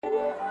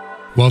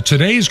Well,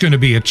 today is going to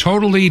be a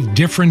totally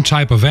different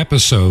type of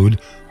episode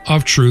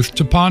of Truth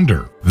to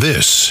Ponder.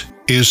 This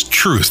is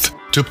Truth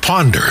to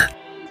Ponder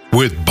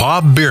with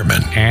Bob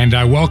Bierman. And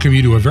I welcome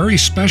you to a very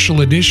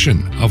special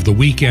edition of the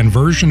weekend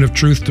version of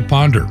Truth to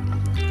Ponder.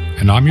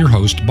 And I'm your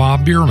host,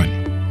 Bob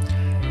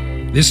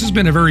Bierman. This has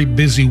been a very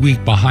busy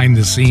week behind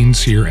the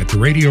scenes here at the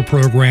radio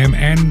program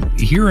and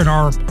here in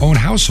our own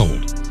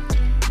household.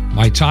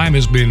 My time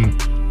has been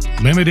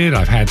limited.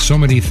 I've had so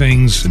many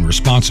things and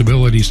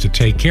responsibilities to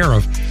take care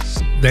of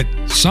that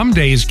some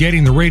days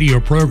getting the radio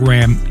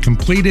program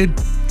completed,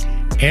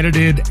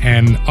 edited,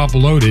 and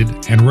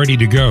uploaded and ready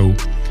to go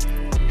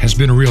has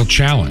been a real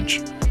challenge.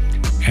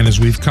 And as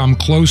we've come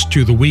close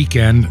to the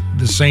weekend,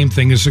 the same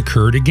thing has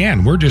occurred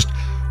again. We're just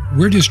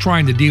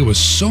trying to deal with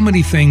so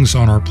many things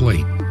on our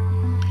plate.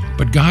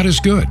 But God is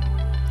good.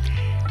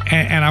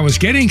 And I was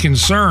getting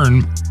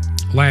concerned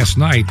last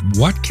night,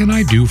 what can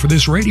I do for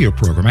this radio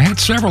program? I had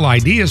several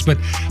ideas, but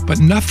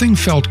nothing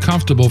felt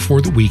comfortable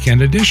for the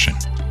weekend edition.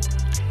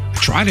 I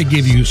try to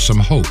give you some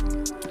hope.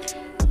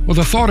 Well,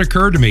 the thought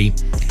occurred to me,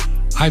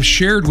 I've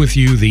shared with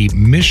you the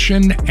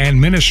mission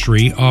and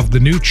ministry of the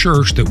new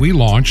church that we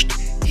launched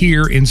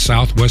here in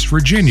Southwest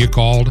Virginia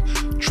called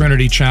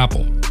Trinity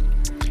Chapel.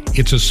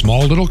 It's a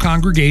small little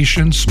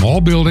congregation, small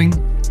building,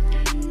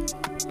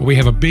 but we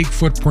have a big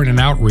footprint and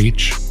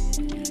outreach.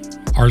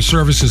 Our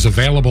service is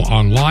available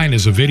online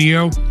as a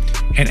video,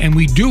 and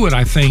we do it,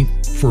 I think,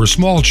 for a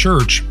small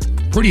church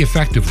pretty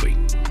effectively.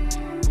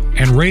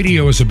 And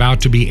radio is about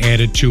to be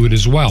added to it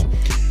as well.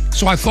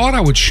 So I thought I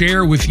would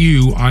share with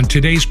you on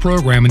today's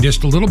program in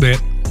just a little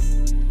bit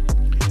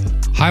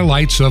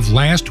highlights of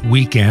last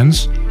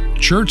weekend's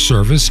church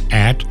service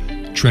at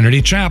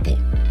Trinity Chapel.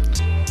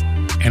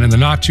 And in the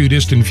not too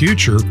distant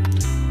future,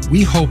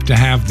 we hope to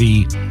have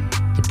the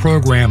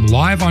program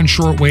live on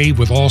shortwave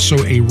with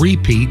also a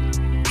repeat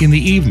in the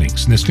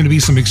evenings. And there's going to be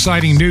some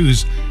exciting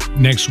news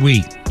next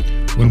week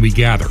when we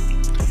gather.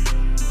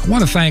 I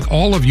want to thank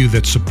all of you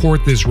that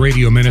support this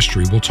radio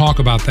ministry. We'll talk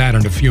about that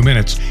in a few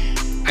minutes.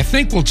 I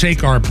think we'll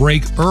take our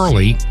break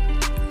early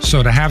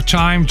so to have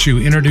time to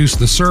introduce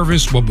the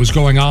service, what was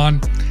going on,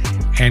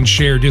 and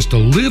share just a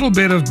little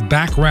bit of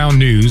background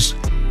news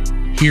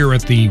here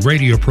at the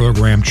radio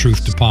program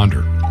Truth to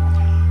Ponder.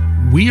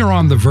 We are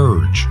on the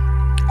verge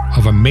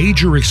of a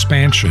major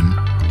expansion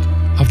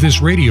of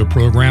this radio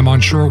program on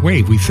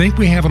shortwave. We think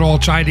we have it all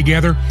tied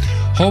together.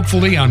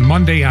 Hopefully on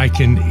Monday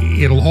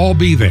it'll all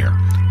be there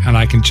and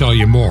I can tell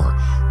you more.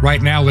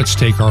 Right now, let's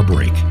take our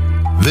break.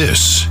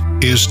 This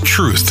is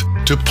Truth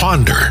to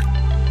Ponder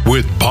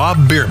with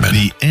Bob Bierman.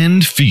 The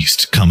End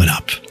Feast coming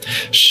up.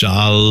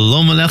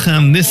 Shalom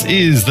Aleichem. This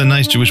is the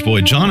nice Jewish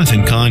boy,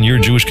 Jonathan Kahn, your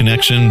Jewish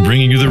connection,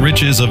 bringing you the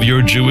riches of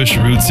your Jewish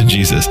roots in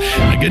Jesus.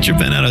 Now get your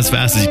pen out as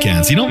fast as you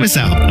can so you don't miss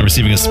out on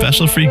receiving a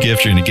special free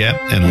gift you're going to get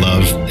and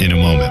love in a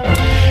moment.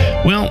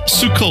 Well,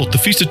 Sukkot, the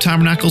Feast of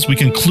Tabernacles, we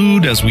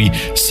conclude as we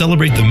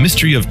celebrate the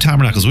mystery of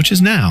Tabernacles, which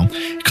is now.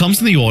 It comes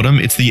in the autumn.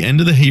 It's the end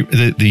of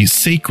the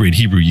sacred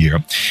Hebrew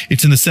year.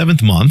 It's in the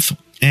 7th month.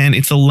 And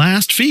it's the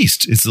last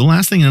feast. It's the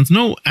last thing. And it's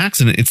no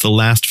accident. It's the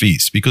last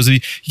feast because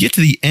you get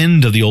to the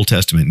end of the Old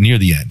Testament, near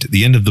the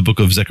end of the book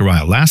of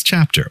Zechariah, last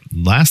chapter,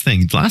 last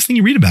thing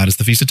you read about is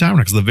the Feast of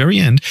Tabernacles, the very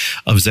end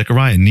of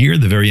Zechariah, near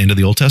the very end of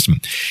the Old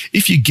Testament.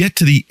 If you get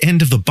to the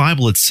end of the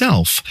Bible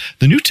itself,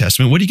 the New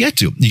Testament, what do you get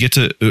to? You get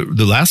to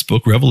the last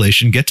book,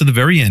 Revelation, get to the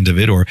very end of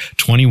it, or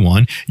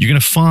 21. You're going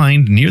to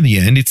find near the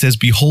end, it says,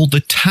 behold,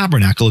 the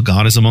tabernacle of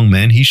God is among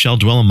men. He shall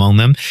dwell among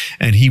them,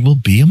 and he will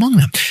be among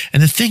them.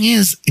 And the thing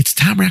is,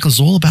 Tabernacles is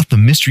all about the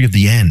mystery of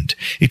the end.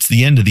 It's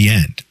the end of the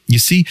end. You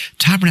see,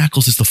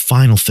 Tabernacles is the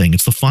final thing.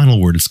 It's the final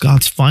word. It's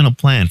God's final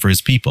plan for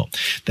his people.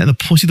 Then the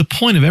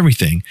point of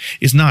everything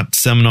is not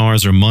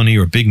seminars or money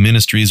or big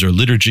ministries or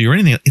liturgy or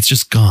anything. It's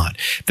just God,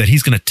 that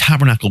he's going to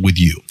tabernacle with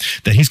you,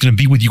 that he's going to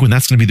be with you, and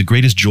that's going to be the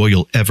greatest joy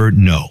you'll ever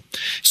know.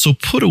 So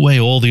put away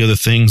all the other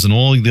things and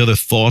all the other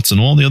thoughts and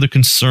all the other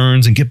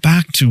concerns and get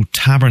back to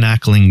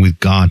tabernacling with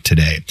God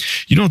today.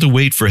 You don't have to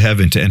wait for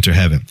heaven to enter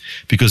heaven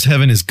because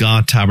heaven is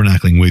God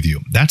tabernacling with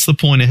you. That's the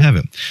point of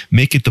heaven.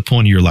 Make it the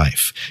point of your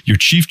life. Your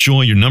chief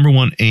joy, your number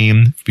one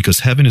aim, because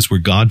heaven is where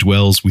God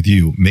dwells with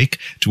you. Make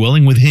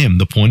dwelling with him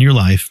the point of your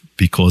life,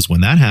 because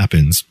when that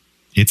happens,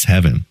 it's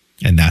heaven.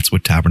 And that's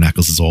what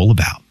Tabernacles is all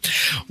about.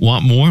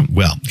 Want more?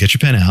 Well, get your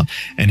pen out.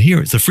 And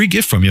here is a free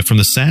gift from you, from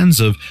the sands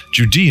of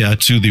Judea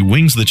to the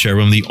wings of the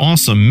cherubim, the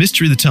awesome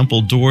Mystery of the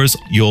Temple Doors.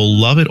 You'll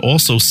love it.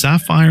 Also,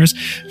 sapphires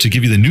to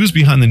give you the news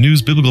behind the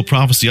news, biblical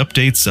prophecy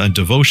updates,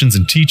 devotions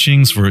and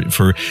teachings for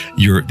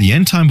the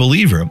end time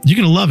believer. You're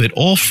going to love it,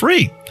 all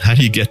free. How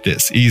do you get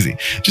this? Easy.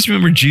 Just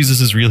remember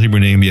Jesus' real Hebrew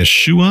name,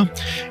 Yeshua.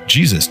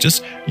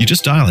 Jesus. You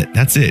just dial it.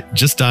 That's it.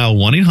 Just dial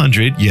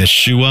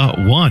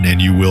 1-800-YESHUA-1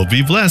 and you will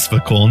be blessed.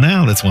 But call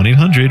now. That's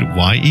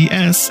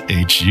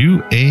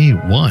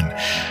 1-800-YESHUA-1.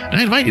 And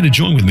I invite you to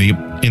join with me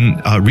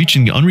in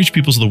reaching the unreached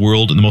peoples of the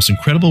world in the most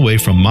incredible way,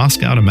 from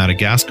Moscow to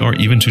Madagascar,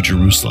 even to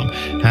Jerusalem.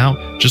 How?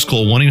 Just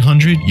call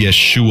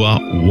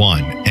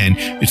 1-800-YESHUA-1. And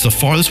it's the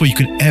farthest way you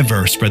can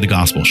ever spread the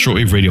gospel.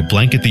 Shortwave radio,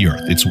 blanket the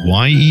earth. It's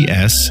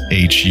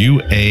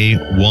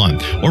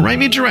YESHUA-1. Or write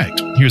me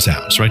direct. Here's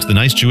how. So write to the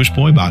Nice Jewish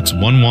Boy, Box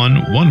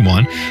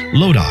 1111,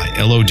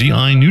 Lodi,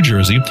 Lodi, New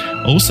Jersey,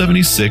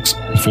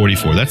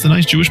 07644. That's the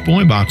Nice Jewish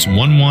Boy, Box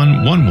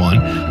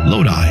 1111,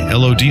 Lodi,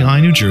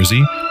 Lodi, New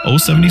Jersey,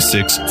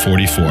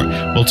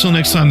 07644. Well, till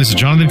next time, this is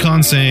Jonathan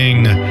Kahn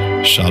saying,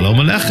 Shalom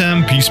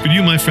Aleichem, peace be to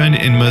you, my friend,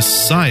 in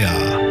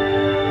Messiah.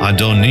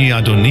 Adoni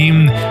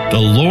Adonim, the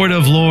Lord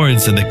of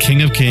Lords and the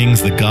King of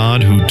Kings, the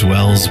God who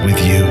dwells with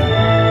you.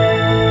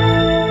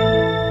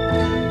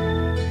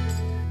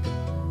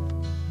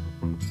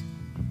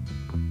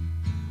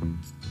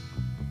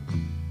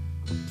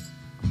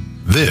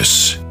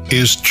 This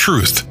is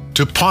Truth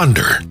to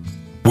Ponder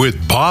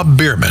with Bob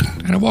Bierman.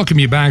 And I welcome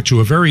you back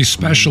to a very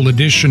special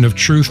edition of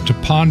Truth to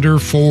Ponder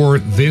for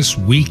this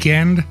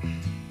weekend.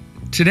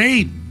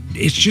 Today,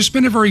 it's just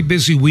been a very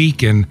busy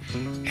week, and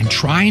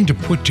trying to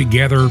put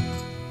together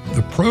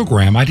the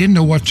program, I didn't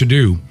know what to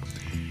do.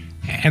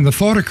 And the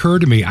thought occurred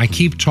to me, I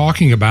keep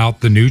talking about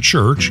the new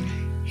church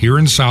here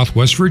in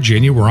Southwest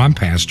Virginia, where I'm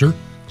pastor,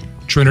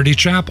 Trinity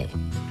Chapel.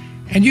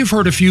 And you've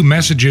heard a few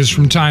messages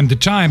from time to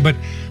time, but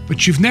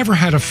you've never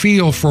had a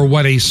feel for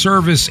what a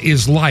service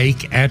is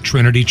like at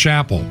Trinity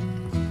Chapel.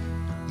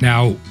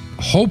 Now,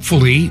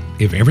 hopefully,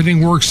 if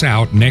everything works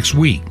out next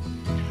week,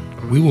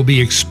 we will be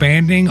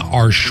expanding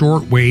our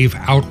shortwave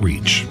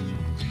outreach.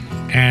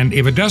 And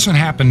if it doesn't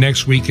happen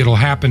next week, it'll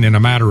happen in a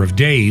matter of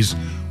days.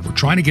 We're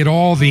trying to get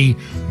all the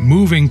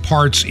moving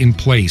parts in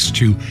place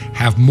to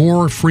have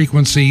more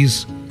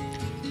frequencies,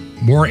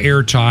 more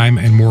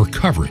airtime, and more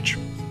coverage.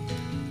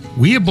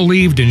 We have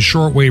believed in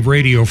shortwave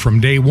radio from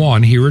day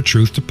one here at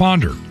Truth to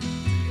Ponder,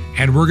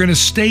 and we're going to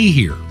stay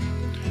here.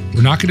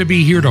 We're not going to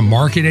be here to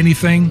market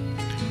anything.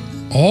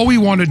 All we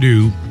want to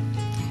do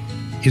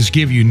is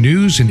give you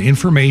news and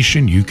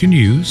information you can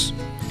use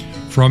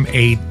from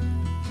a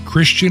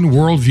Christian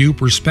worldview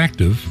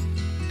perspective,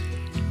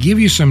 give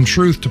you some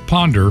truth to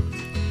ponder,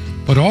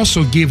 but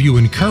also give you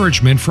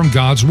encouragement from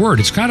God's Word.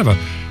 It's kind of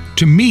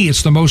to me,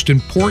 it's the most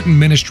important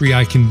ministry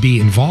I can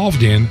be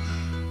involved in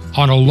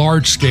on a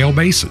large-scale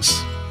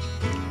basis.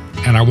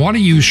 And I want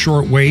to use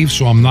shortwave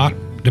so I'm not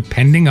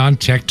depending on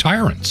tech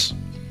tyrants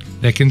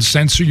that can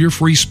censor your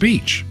free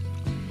speech.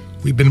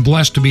 We've been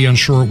blessed to be on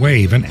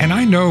shortwave, and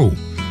I know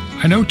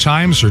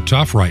times are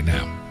tough right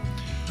now.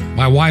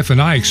 My wife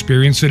and I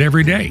experience it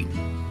every day.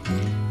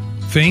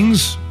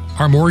 Things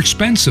are more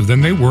expensive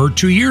than they were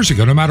 2 years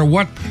ago. No matter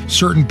what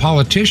certain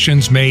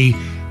politicians may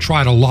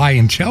try to lie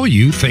and tell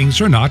you, things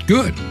are not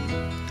good.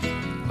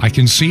 I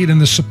can see it in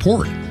the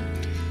support.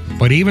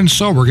 But even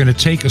so, we're going to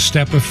take a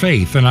step of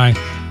faith, and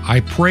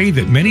I pray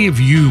that many of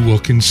you will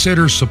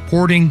consider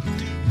supporting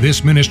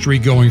this ministry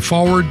going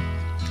forward.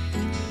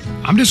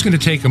 I'm just going to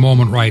take a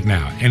moment right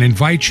now and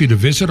invite you to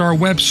visit our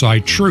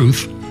website,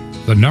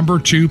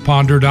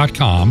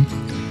 truth2ponder.com,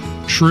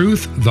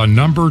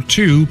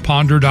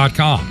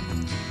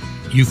 truth2ponder.com.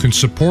 You can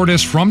support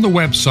us from the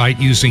website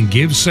using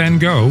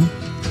GiveSendGo,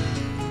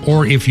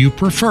 or if you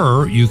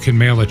prefer, you can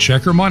mail a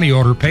check or money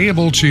order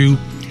payable to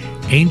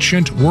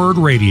Ancient Word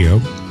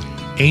Radio,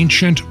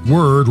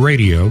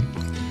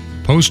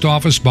 Post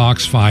Office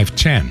Box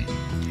 510.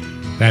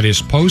 That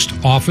is Post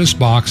Office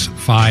Box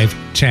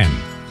 510.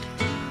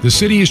 The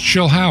city is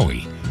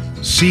Chilhowie,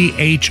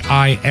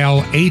 Chilhowie,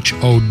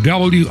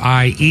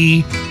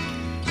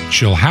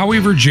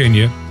 Chilhowie,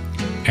 Virginia,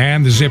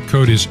 and the zip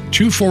code is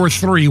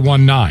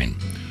 24319.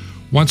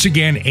 Once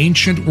again,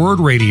 Ancient Word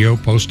Radio,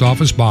 Post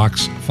Office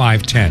Box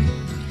 510,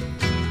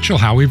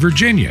 Chilhowie,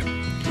 Virginia,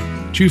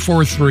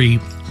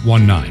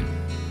 24319.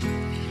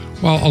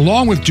 Well,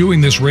 along with doing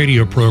this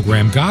radio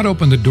program, God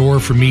opened the door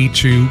for me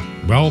to,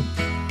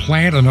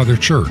 plant another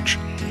church.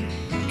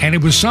 And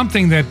it was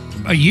something that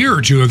a year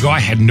or two ago, I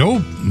had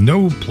no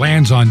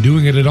plans on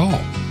doing it at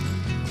all.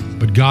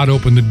 But God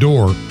opened the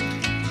door,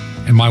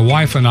 and my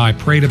wife and I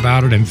prayed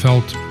about it and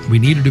felt we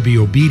needed to be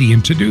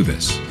obedient to do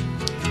this.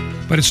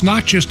 But it's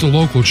not just a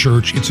local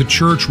church, it's a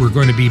church we're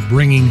going to be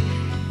bringing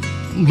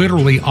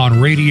literally on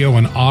radio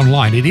and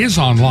online. It is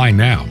online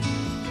now,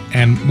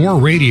 and more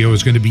radio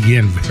is going to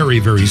begin very,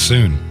 very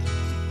soon.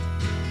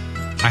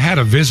 I had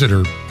a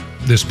visitor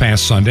this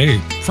past Sunday, a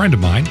friend of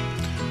mine,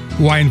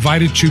 who I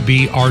invited to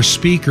be our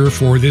speaker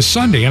for this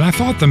Sunday, and I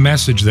thought the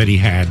message that he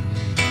had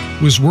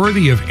was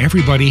worthy of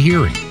everybody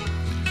hearing.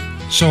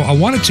 So I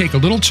want to take a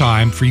little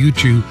time for you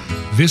to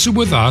visit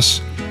with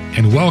us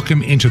and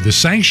welcome into the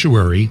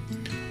sanctuary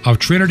of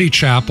Trinity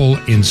Chapel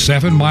in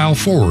 7 Mile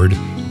Ford,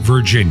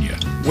 Virginia.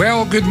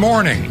 Well, good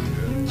morning.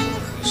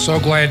 So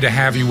glad to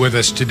have you with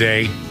us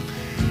today.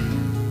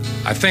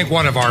 I think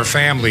one of our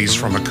families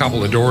from a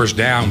couple of doors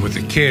down with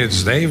the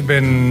kids, they've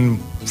been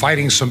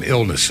fighting some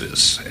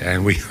illnesses,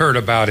 and we heard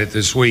about it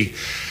this week.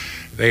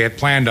 They had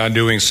planned on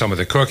doing some of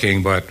the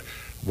cooking, but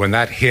when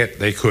that hit,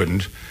 they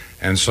couldn't.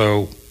 And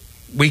so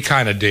we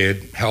kind of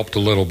helped a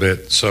little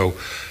bit. So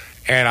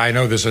And I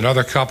know there's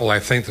another couple, I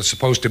think, that's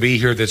supposed to be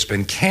here that's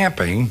been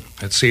camping.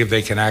 Let's see if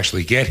they can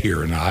actually get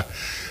here or not.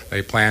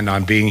 They planned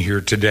on being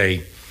here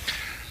today.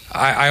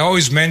 I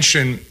always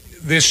mention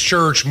this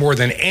church more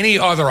than any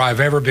other I've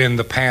ever been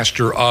the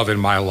pastor of in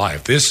my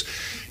life.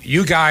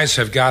 You guys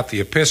have got the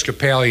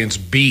Episcopalians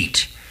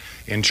beat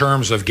in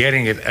terms of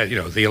getting it,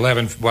 the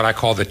 11, what I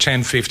call the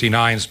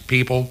 1059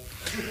 people.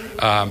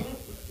 Of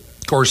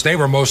course, they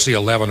were mostly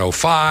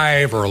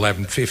 1105 or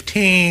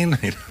 1115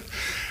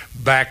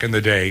 back in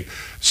the day.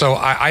 So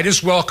I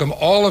just welcome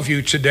all of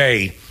you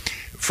today.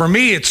 For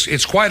me,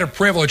 it's quite a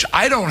privilege.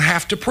 I don't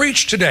have to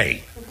preach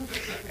today,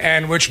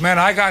 and which meant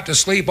I got to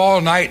sleep all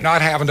night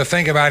not having to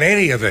think about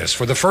any of this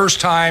for the first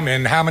time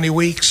in how many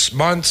weeks,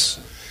 months?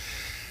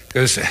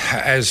 Because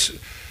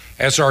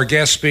as our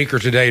guest speaker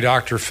today,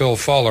 Dr. Phil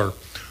Fuller,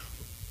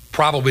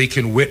 probably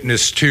can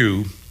witness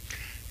too,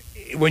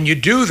 when you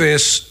do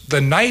this,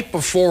 the night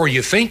before,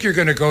 you think you're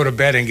going to go to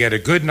bed and get a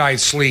good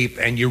night's sleep,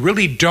 and you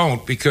really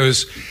don't,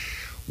 because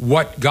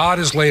what God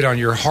has laid on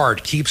your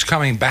heart keeps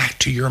coming back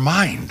to your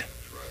mind.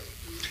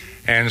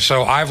 And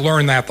so I've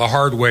learned that the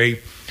hard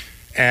way,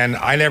 and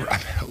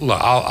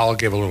I'll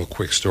give a little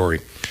quick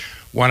story.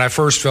 When I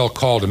first felt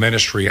called to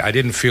ministry, I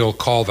didn't feel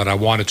called that I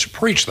wanted to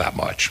preach that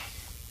much.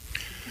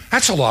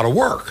 That's a lot of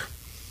work.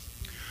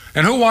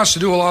 And who wants to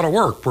do a lot of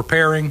work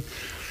preparing?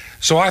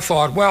 So I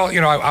thought, well,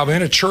 I'm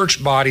in a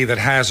church body that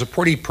has a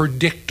pretty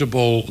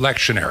predictable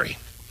lectionary.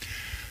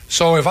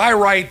 So if I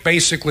write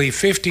basically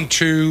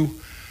 52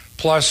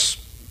 plus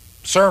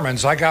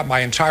sermons, I got my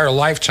entire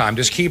lifetime.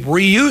 Just keep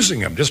reusing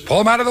them. Just pull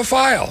them out of the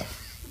file.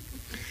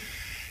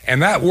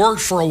 And that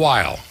worked for a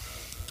while.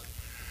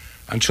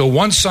 Until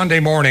one Sunday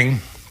morning,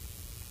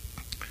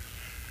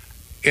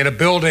 in a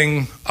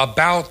building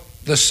about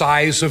the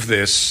size of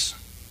this,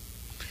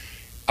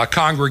 a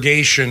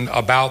congregation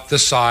about the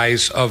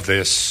size of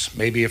this,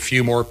 maybe a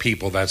few more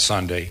people that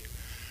Sunday,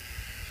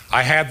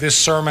 I had this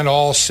sermon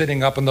all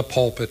sitting up in the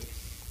pulpit,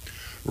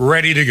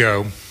 ready to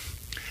go,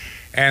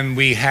 and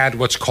we had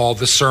what's called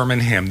the sermon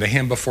hymn, the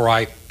hymn before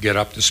I get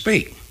up to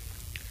speak.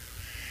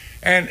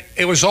 And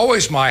it was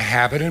always my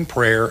habit in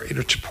prayer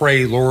to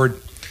pray, Lord,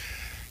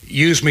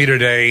 use me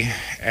today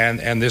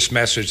and this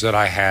message that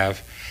I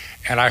have.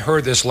 And I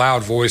heard this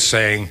loud voice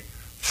saying,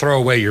 throw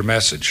away your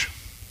message.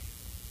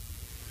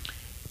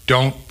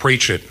 Don't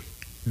preach it.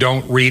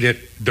 Don't read it.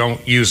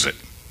 Don't use it.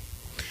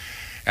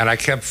 And I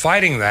kept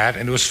fighting that,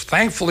 and it was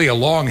thankfully a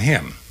long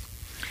hymn.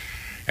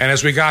 And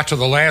as we got to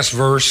the last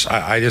verse,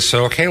 I just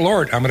said, okay,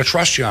 Lord, I'm going to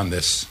trust you on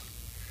this.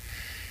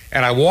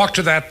 And I walked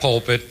to that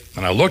pulpit,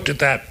 and I looked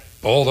at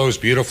all those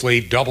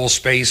beautifully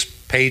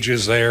double-spaced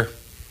pages there.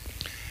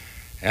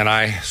 And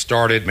I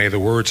started, may the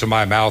words of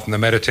my mouth and the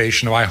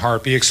meditation of my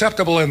heart be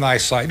acceptable in thy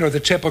sight. The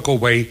typical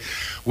way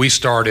we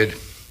started.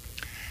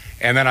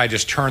 And then I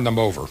just turned them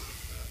over.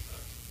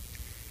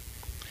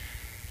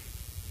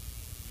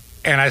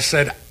 And I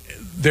said,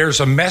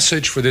 there's a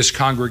message for this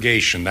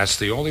congregation. That's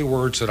the only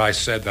words that I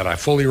said that I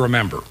fully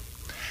remember.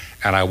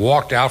 And I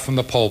walked out from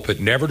the pulpit,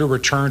 never to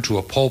return to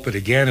a pulpit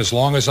again as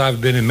long as I've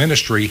been in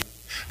ministry.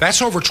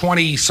 That's over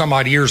 20 some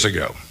odd years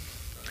ago.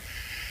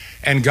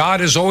 And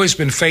God has always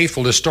been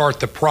faithful to start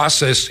the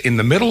process in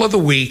the middle of the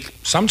week,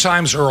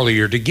 sometimes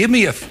earlier, to give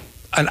me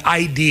an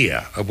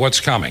idea of what's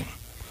coming.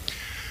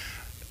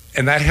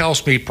 And that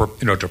helps me,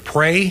 to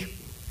pray,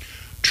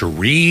 to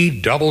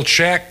read, double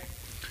check,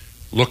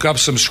 look up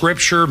some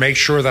scripture, make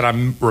sure that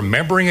I'm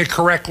remembering it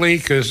correctly,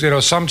 because,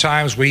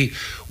 sometimes we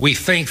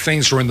think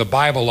things are in the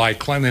Bible like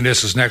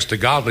cleanliness is next to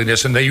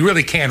godliness, and they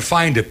really can't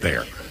find it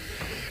there.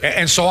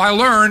 And so I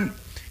learned,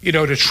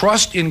 to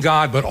trust in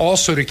God, but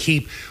also to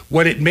keep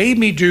what it made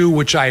me do,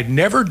 which I had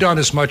never done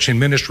as much in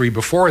ministry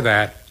before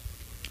that,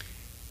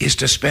 is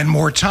to spend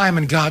more time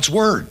in God's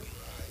Word.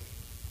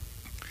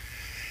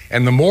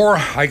 And the more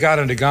I got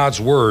into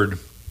God's Word,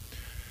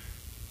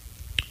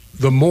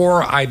 the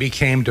more I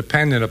became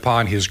dependent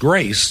upon His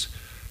grace.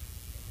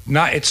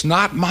 It's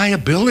not my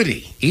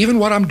ability. Even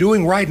what I'm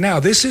doing right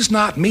now, this is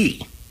not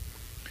me.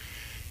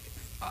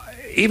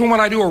 Even when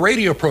I do a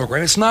radio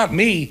program, it's not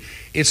me.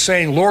 It's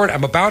saying, Lord,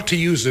 I'm about to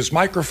use this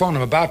microphone.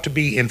 I'm about to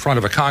be in front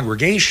of a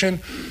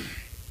congregation.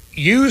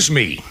 Use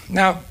me.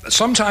 Now,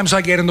 sometimes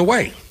I get in the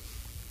way.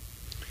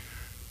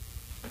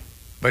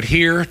 But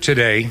here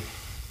today,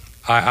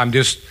 I'm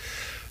just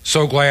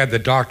so glad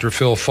that Dr.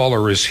 Phil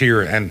Fuller is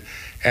here. And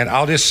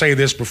I'll just say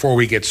this before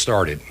we get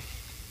started.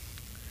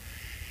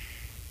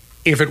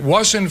 If it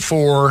wasn't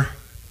for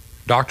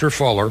Dr.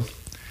 Fuller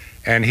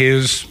and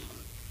his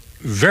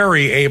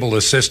very able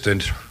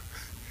assistant,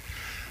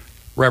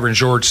 Reverend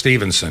George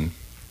Stevenson,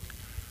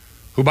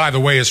 who, by the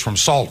way, is from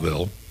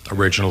Saltville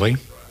originally,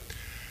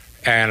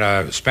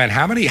 and spent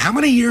how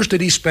many years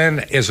did he spend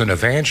as an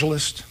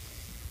evangelist?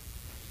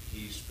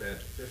 He spent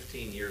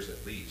 15 years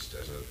at least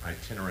as an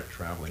itinerant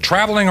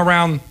traveling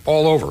around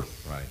all over,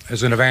 right,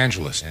 as an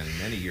evangelist, and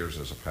many years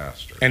as a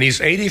pastor. And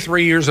he's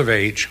 83 years of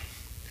age,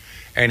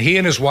 and he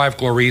and his wife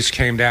Glorice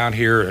came down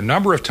here a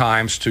number of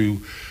times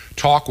to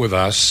talk with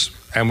us,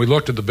 and we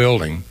looked at the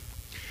building.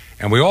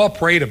 And we all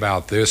prayed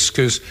about this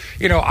because,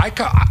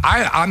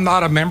 I'm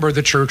not a member of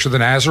the Church of the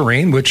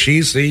Nazarene, which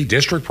he's the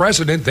district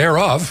president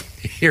thereof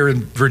here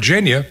in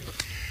Virginia.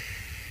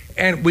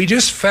 And we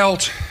just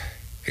felt,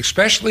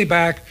 especially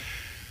back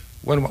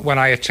when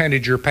I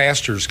attended your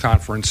pastor's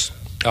conference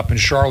up in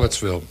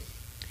Charlottesville,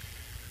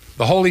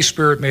 the Holy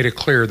Spirit made it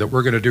clear that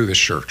we're going to do this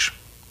church.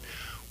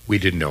 We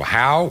didn't know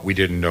how. We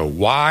didn't know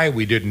why.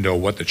 We didn't know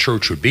what the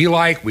church would be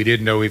like. We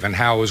didn't know even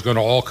how it was going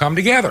to all come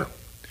together.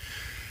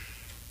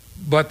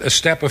 But a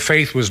step of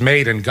faith was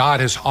made, and God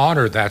has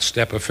honored that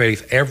step of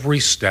faith every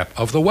step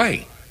of the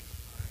way.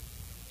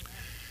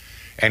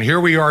 And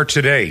here we are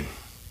today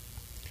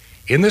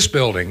in this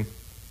building,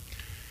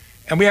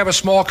 and we have a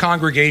small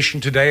congregation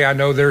today. I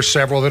know there's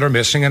several that are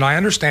missing, and I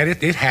understand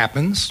it. It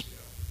happens.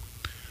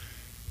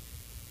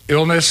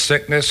 Illness,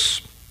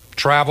 sickness,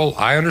 travel,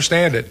 I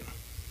understand it.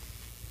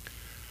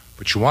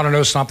 But you want to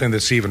know something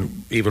that's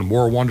even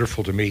more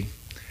wonderful to me?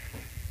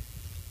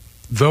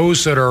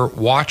 Those that are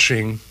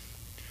watching,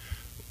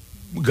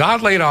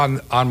 God laid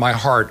on my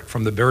heart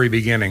from the very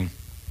beginning,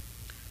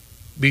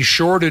 be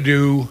sure to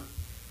do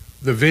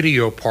the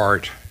video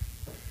part.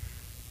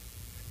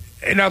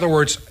 In other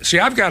words, see,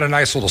 I've got a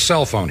nice little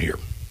cell phone here.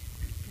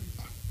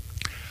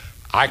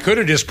 I could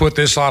have just put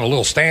this on a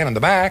little stand in the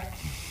back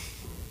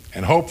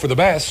and hope for the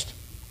best.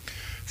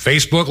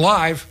 Facebook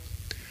Live,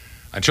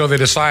 until they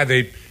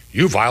decide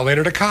you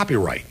violated a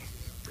copyright,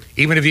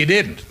 even if you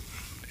didn't.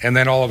 And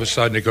then all of a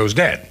sudden it goes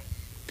dead.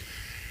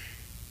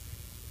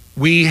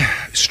 We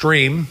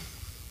stream.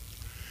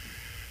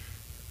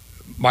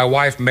 My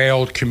wife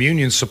mailed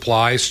communion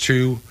supplies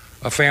to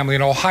a family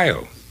in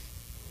Ohio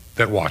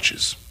that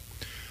watches.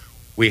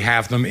 We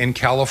have them in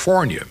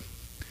California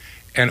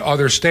and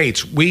other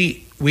states.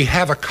 We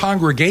have a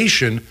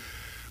congregation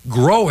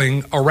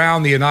growing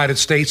around the United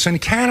States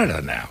and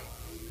Canada now.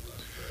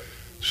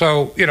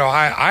 So,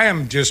 I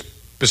am just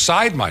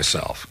beside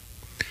myself.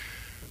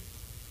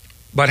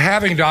 But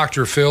having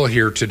Dr. Phil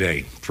here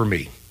today for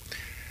me,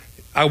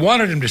 I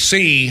wanted him to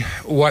see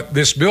what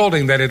this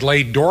building that had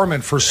laid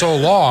dormant for so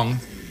long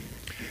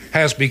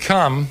has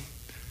become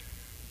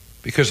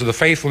because of the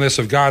faithfulness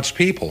of God's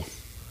people.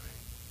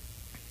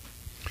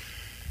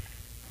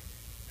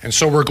 And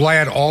so we're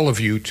glad all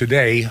of you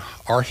today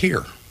are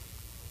here.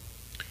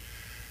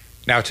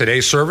 Now,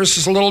 today's service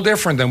is a little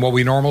different than what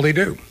we normally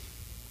do.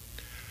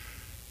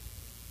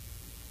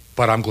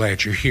 But I'm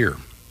glad you're here.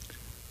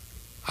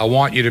 I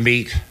want you to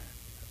meet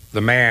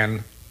the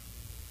man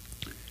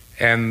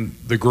and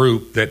the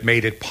group that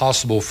made it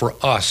possible for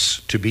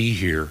us to be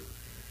here,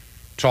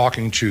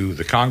 talking to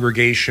the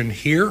congregation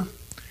here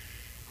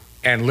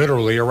and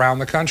literally around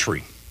the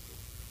country.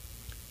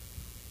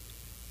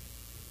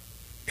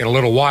 In a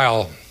little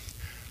while,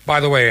 by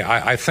the way,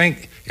 I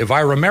think, if I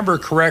remember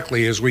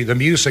correctly, the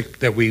music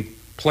that we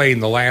played in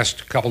the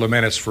last couple of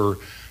minutes for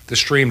the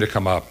stream to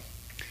come up,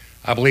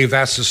 I believe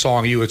that's the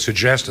song you had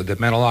suggested that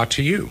meant a lot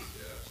to you.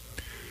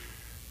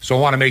 So I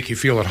want to make you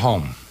feel at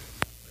home.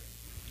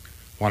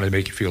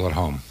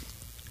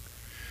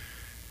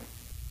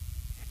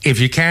 If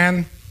you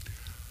can,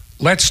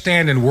 let's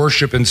stand and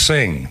worship and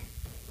sing.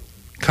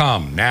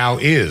 Come, now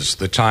is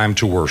the time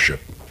to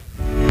worship.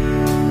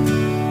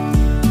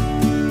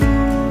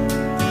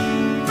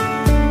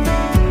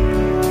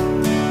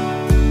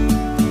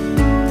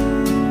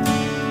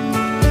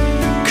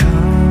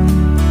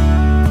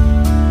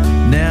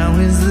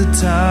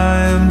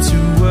 Time to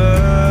worship.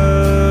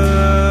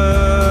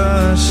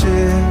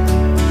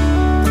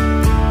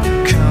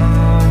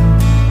 Come,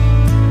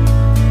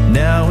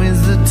 now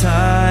is the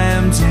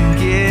time to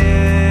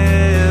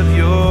give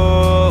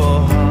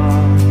your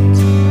heart.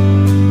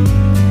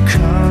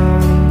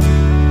 Come,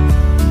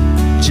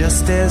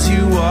 just as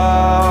you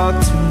are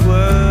to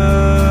worship.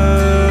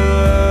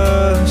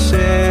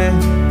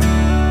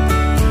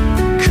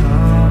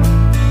 Come,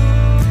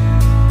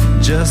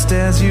 just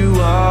as you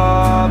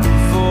are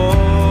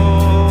before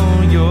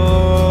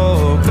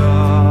your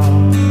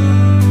God.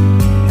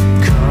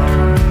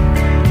 Come.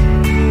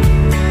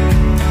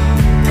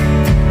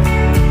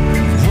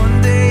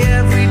 One day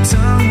every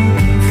tongue will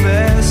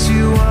confess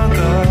you are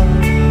God.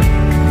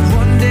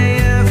 One day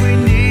every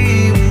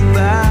knee will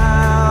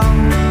bow.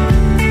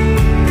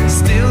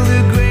 Still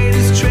the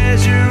greatest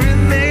treasure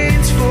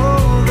remains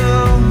for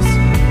those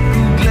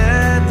who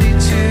gladly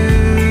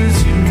choose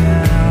you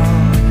now.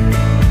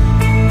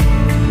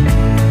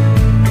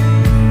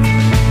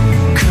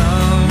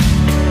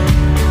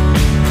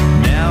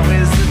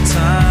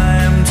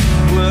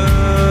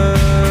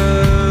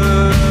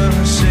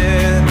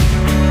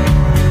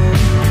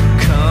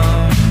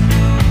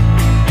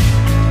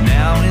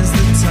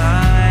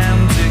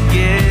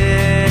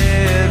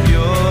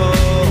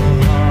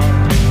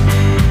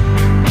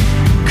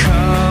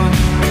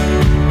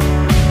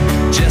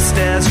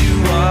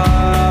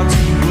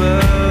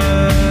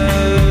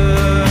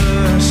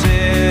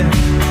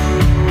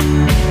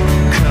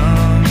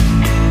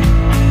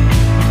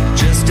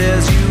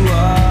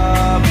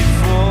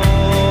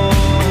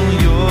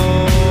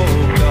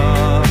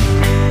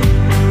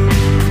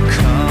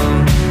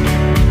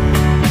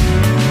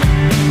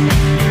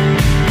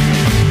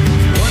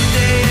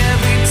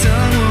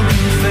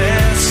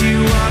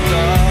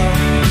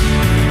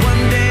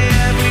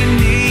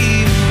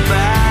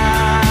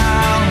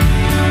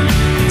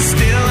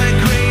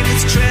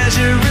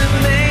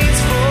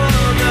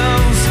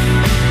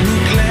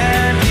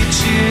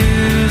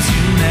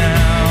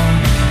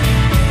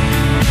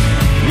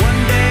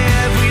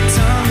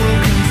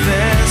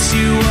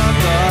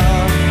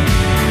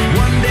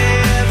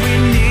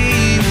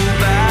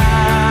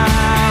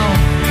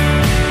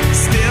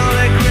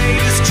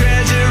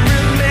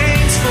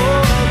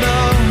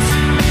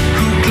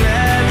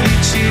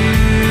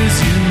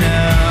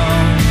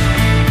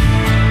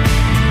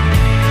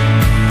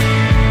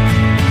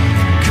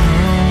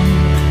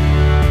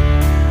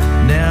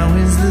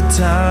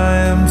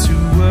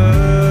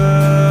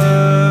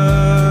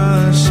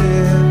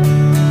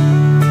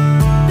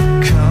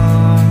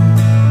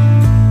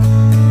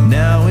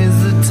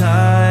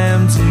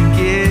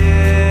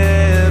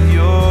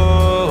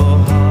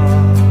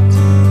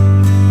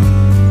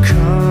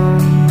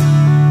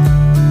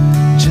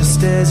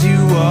 just as you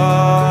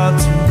ought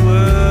to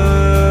worship.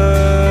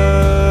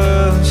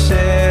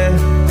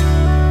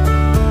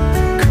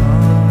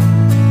 Come,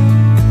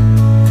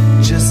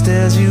 just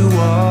as you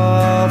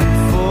are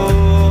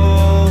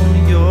before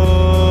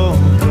your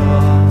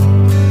God.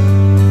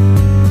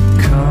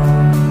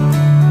 Come,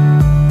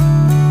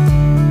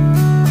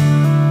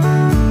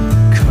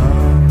 come,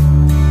 come.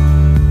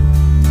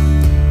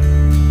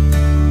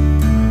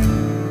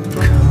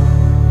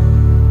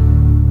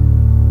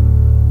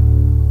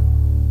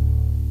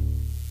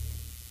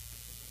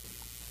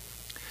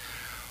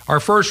 Our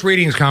first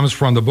reading comes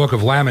from the book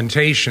of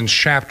Lamentations,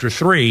 chapter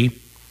 3,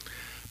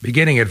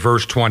 beginning at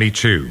verse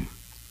 22.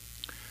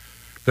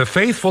 The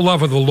faithful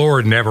love of the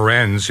Lord never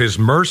ends. His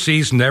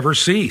mercies never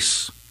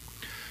cease.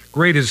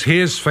 Great is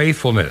his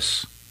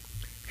faithfulness.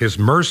 His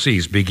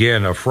mercies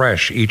begin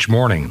afresh each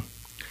morning.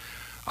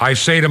 I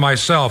say to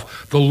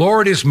myself, the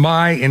Lord is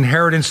my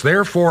inheritance,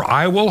 therefore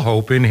I will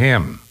hope in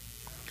him.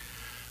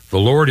 The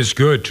Lord is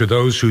good to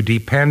those who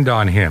depend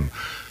on him,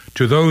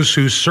 to those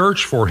who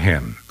search for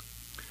him.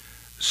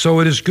 So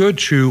it is good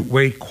to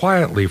wait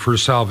quietly for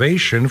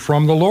salvation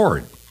from the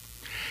Lord.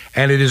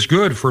 And it is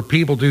good for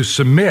people to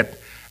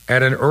submit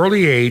at an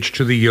early age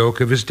to the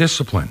yoke of his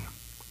discipline.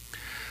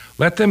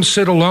 Let them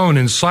sit alone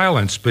in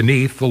silence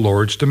beneath the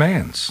Lord's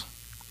demands.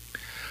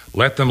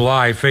 Let them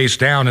lie face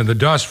down in the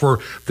dust, for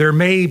there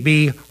may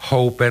be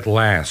hope at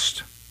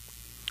last.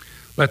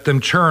 Let them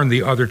turn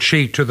the other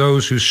cheek to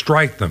those who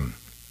strike them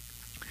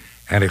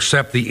and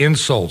accept the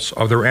insults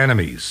of their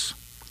enemies.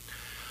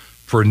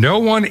 For no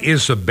one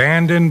is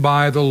abandoned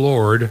by the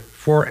Lord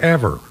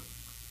forever.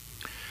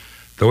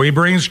 Though he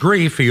brings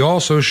grief, he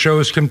also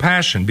shows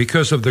compassion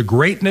because of the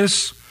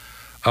greatness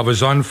of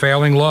his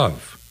unfailing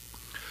love.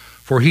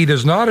 For he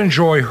does not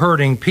enjoy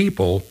hurting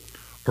people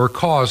or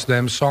cause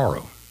them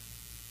sorrow.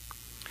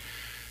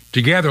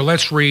 Together,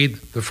 let's read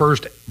the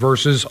first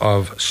verses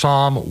of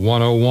Psalm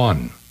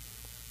 101.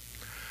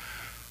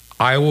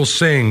 I will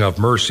sing of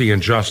mercy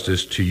and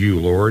justice to you,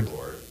 Lord.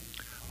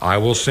 I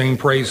will sing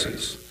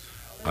praises.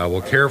 I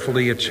will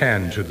carefully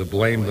attend to the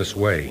blameless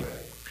way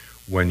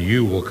when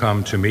you will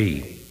come to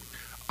me.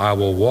 I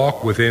will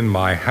walk within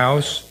my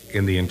house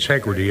in the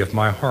integrity of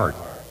my heart.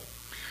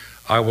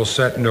 I will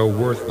set no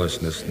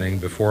worthlessness thing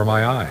before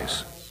my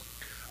eyes.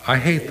 I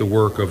hate the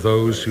work of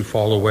those who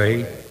fall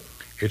away.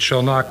 It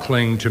shall not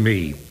cling to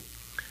me.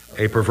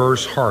 A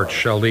perverse heart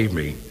shall leave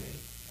me.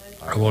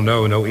 I will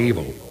know no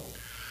evil.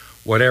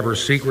 Whatever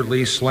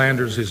secretly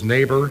slanders his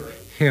neighbor,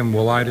 him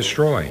will I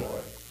destroy.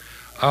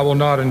 I will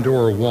not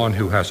endure one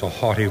who has a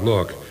haughty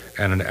look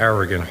and an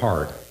arrogant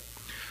heart.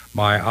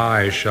 My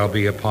eyes shall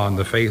be upon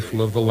the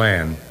faithful of the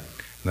land,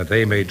 that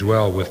they may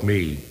dwell with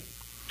me.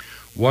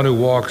 One who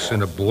walks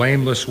in a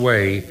blameless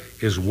way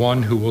is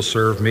one who will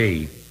serve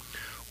me.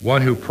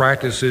 One who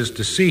practices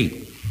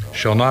deceit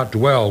shall not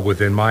dwell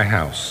within my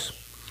house.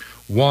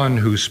 One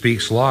who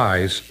speaks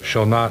lies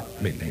shall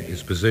not make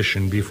his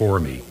position before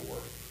me.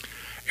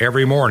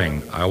 Every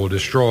morning I will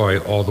destroy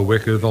all the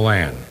wicked of the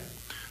land,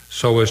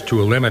 so as to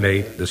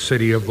eliminate the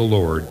city of the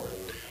Lord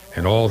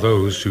and all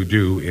those who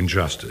do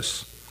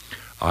injustice.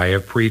 I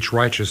have preached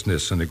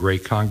righteousness in the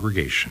great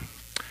congregation.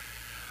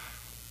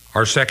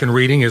 Our second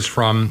reading is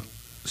from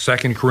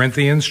 2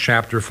 Corinthians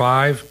chapter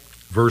 5,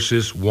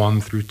 verses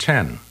 1 through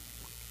 10.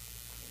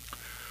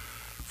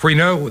 For we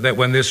know that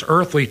when this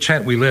earthly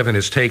tent we live in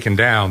is taken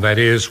down, that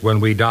is, when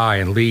we die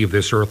and leave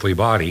this earthly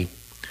body,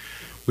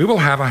 we will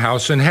have a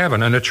house in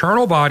heaven, an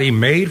eternal body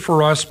made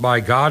for us by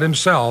God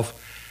himself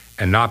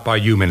and not by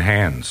human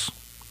hands.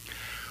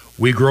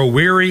 We grow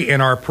weary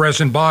in our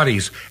present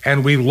bodies,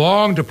 and we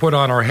long to put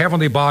on our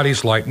heavenly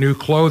bodies like new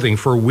clothing,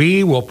 for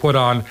we will put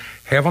on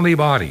heavenly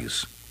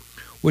bodies,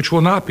 which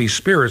will not be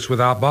spirits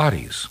without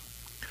bodies.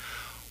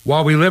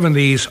 While we live in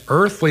these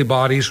earthly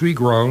bodies, we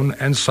groan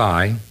and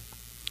sigh,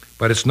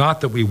 but it's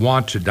not that we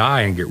want to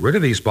die and get rid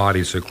of these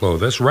bodies that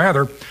clothe us.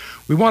 Rather,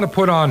 we want to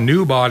put on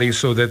new bodies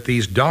so that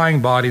these dying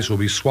bodies will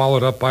be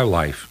swallowed up by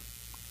life.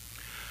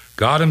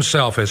 God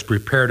himself has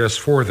prepared us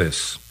for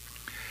this,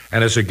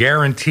 and as a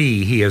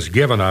guarantee, he has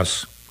given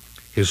us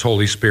his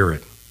Holy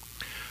Spirit,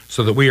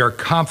 so that we are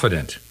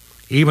confident,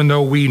 even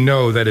though we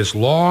know that as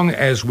long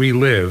as we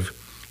live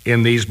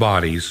in these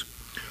bodies,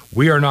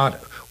 we are not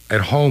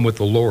at home with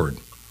the Lord.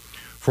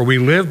 For we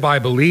live by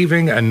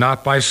believing and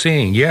not by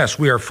seeing. Yes,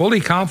 we are fully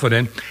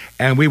confident,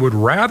 and we would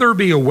rather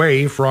be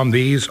away from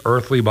these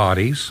earthly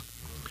bodies,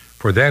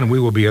 for then we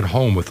will be at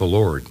home with the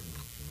Lord.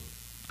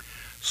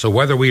 So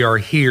whether we are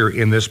here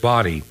in this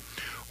body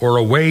or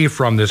away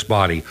from this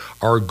body,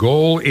 our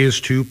goal is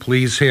to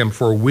please him,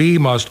 for we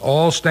must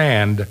all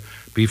stand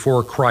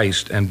before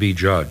Christ and be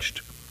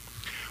judged.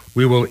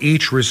 We will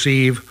each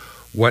receive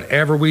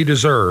whatever we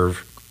deserve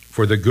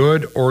for the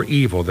good or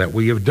evil that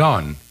we have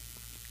done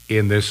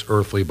in this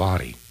earthly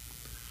body.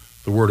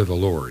 The word of the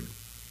Lord.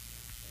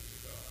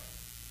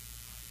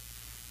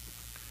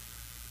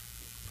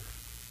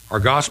 Our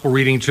gospel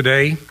reading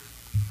today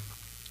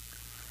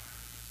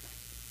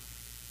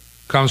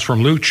comes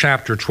from Luke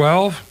chapter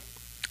 12,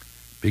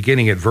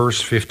 beginning at verse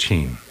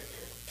 15.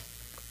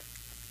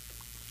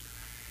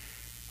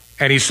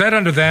 And he said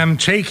unto them,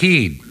 Take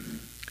heed,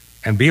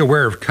 and be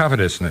aware of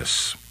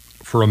covetousness.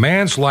 For a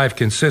man's life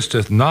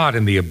consisteth not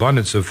in the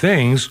abundance of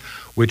things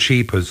which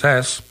he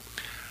possess.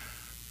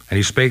 And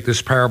he spake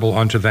this parable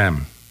unto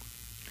them.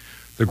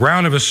 The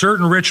ground of a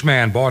certain rich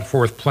man brought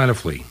forth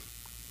plentifully.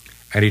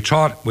 And he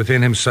taught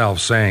within himself,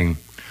 saying,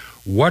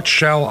 What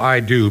shall I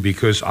do,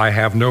 because I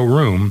have no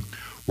room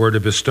where to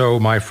bestow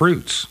my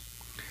fruits?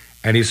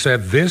 And he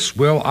said, This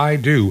will I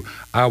do.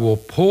 I will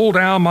pull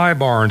down my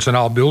barns, and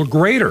I'll build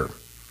greater.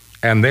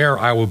 And there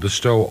I will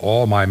bestow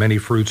all my many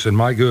fruits and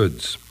my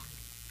goods.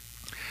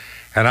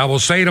 And I will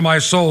say to my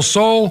soul,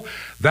 Soul,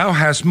 thou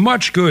hast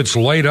much goods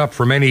laid up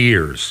for many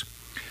years.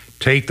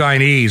 Take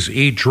thine ease,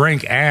 eat,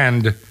 drink,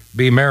 and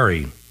be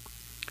merry.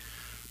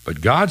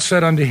 But God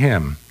said unto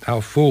him, Thou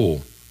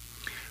fool,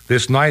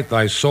 this night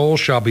thy soul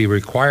shall be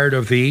required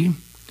of thee.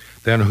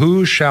 Then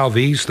whose shall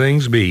these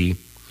things be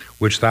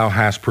which thou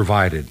hast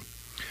provided?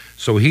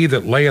 So he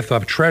that layeth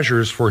up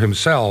treasures for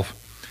himself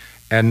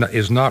and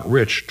is not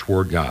rich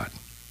toward God.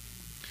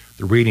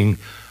 The reading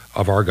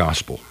of our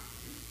gospel.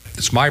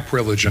 It's my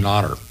privilege and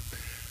honor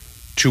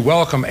to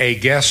welcome a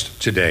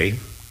guest today,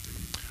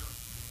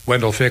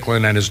 Wendell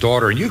Ficklin and his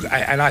daughter. And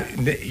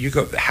you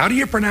go, how do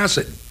you pronounce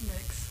it?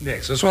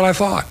 Nix. That's what I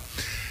thought.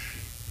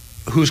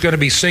 Who's going to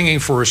be singing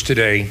for us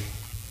today?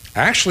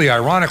 Actually,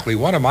 ironically,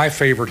 one of my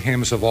favorite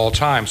hymns of all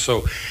time.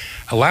 So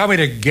allow me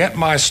to get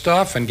my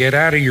stuff and get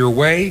out of your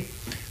way.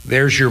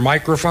 There's your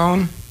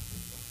microphone.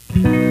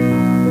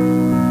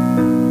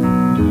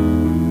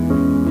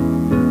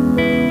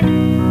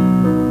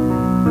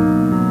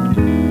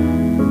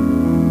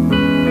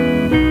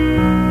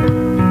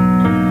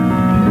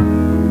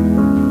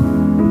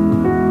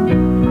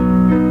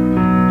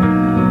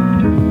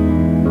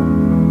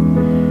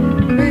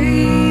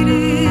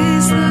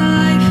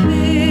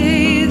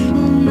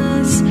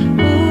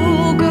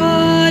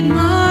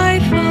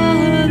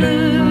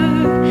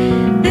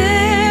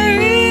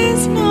 There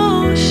is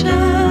no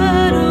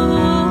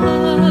shadow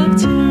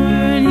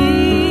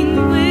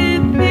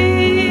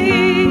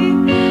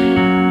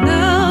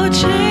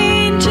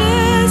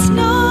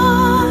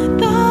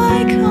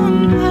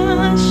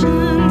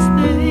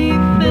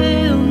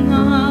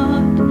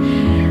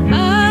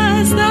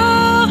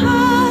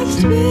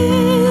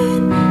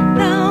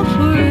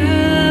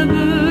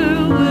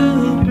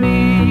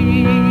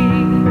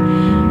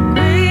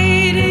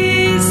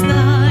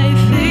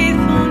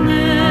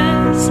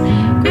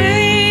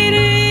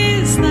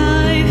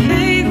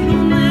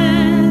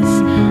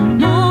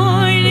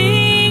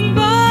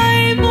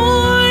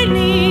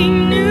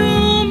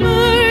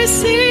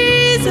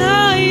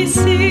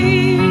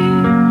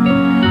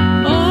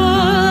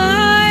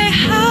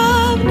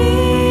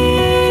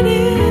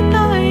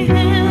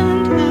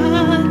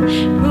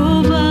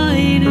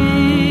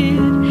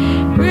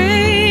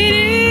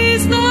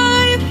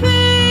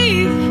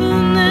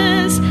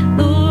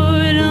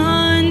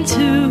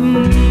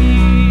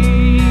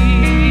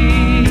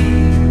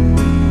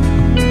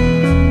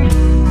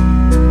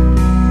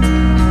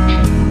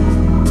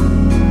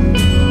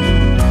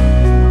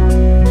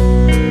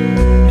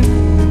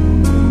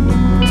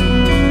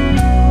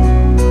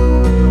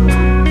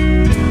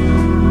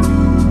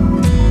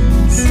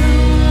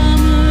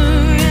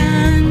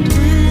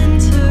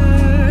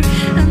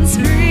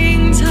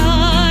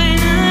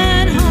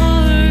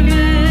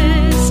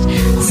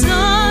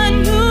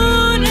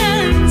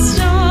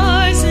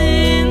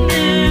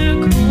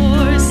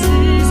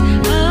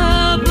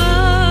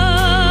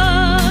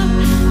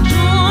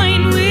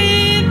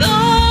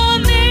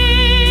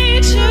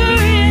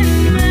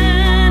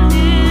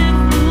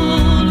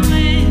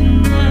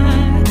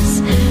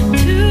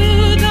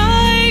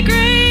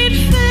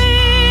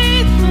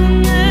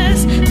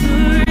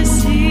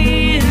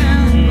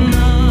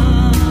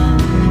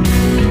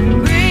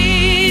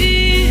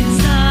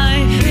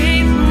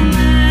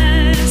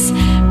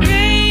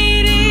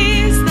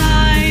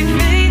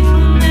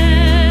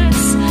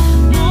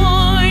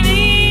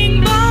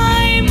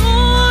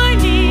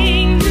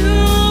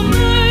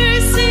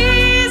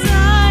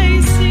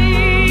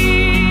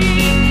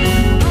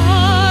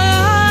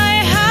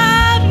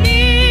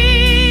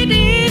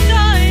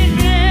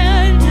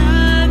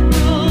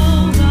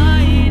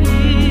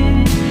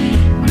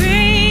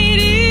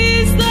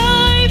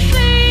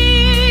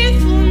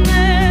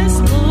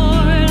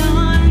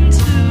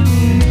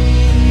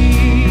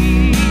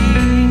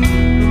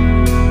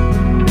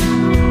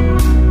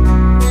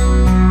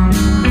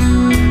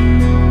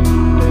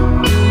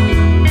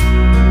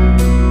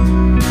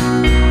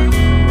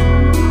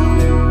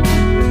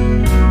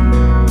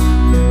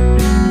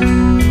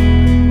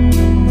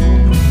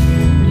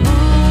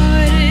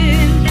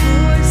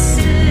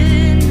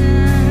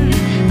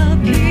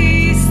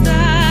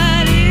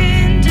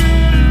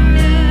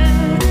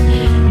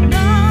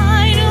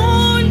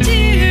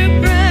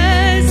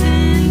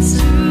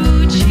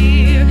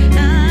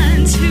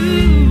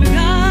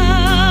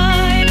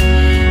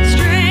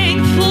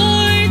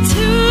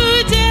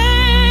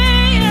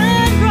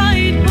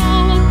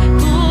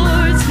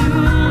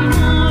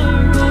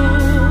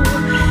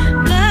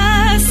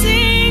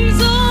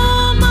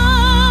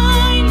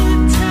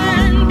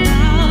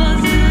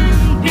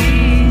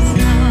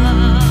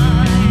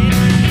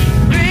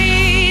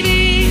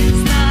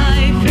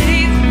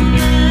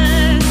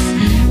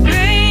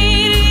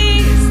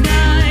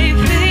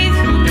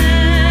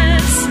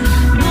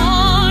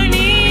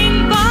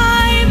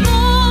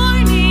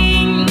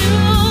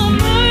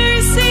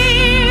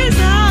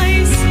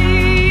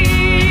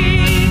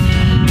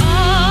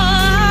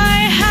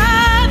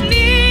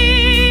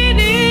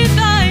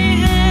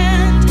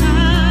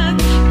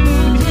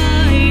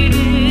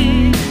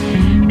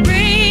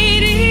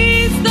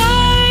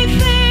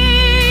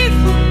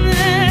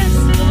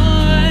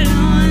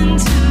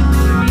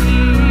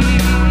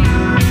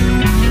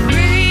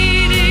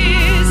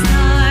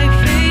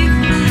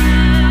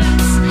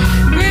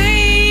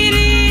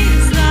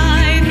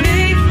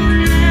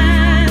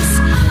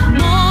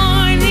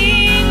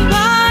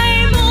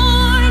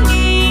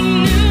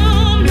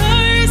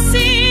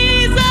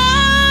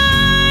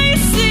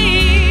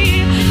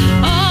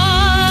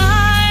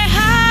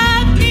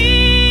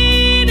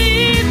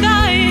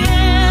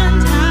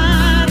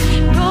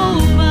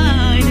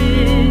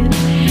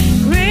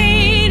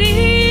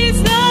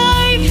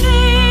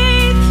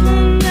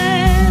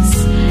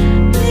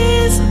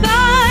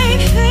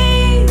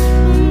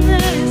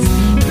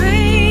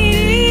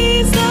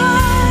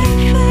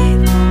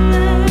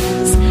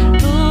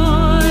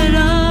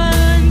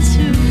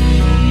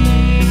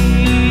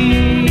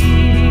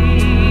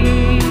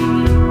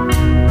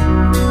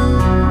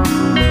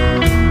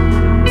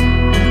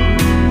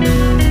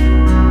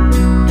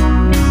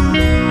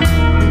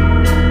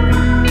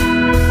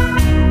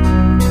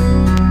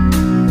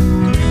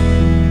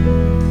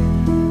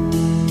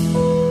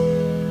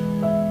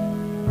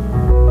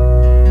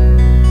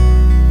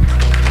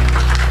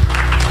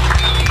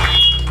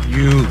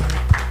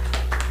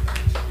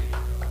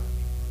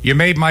You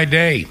made my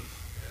day.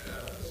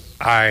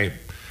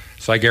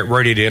 So I get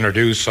ready to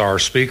introduce our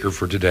speaker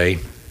for today.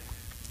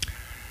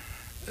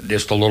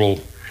 Just a little,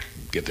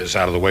 get this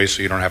out of the way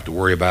so you don't have to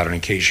worry about it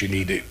in case you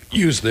need to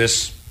use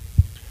this.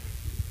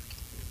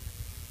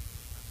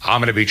 I'm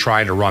going to be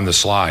trying to run the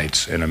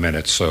slides in a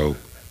minute, so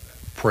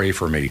pray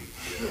for me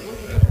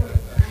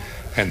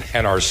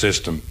and our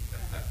system.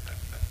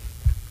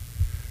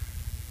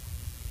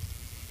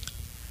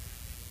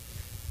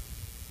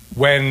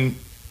 When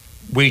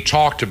we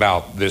talked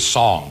about this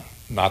song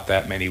not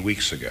that many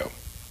weeks ago,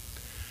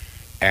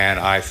 and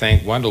I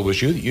think, Wendell,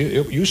 was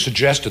you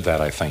suggested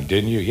that, I think,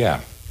 didn't you?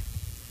 Yeah.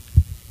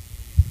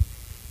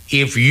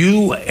 If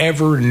you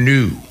ever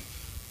knew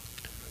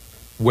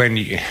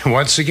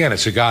once again,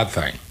 it's a God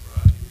thing.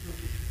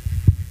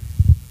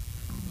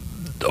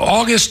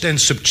 August and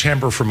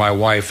September for my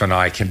wife and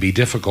I can be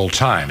difficult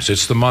times.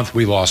 It's the month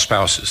we lost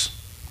spouses.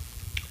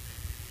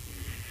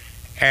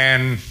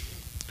 And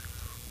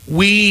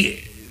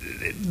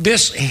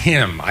this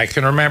hymn, I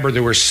can remember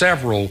there were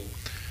several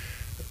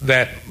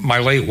that my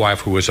late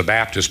wife, who was a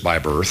Baptist by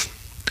birth,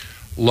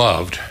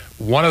 loved.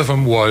 One of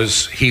them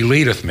was He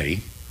Leadeth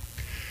Me,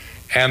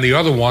 and the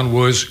other one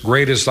was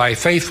Great Is Thy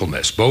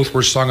Faithfulness. Both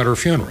were sung at her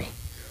funeral.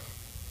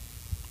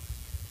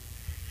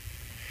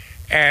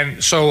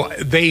 And so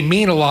they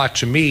mean a lot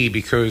to me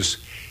because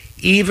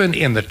even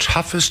in the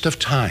toughest of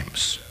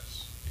times,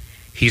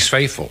 He's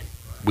faithful.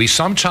 We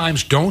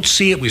sometimes don't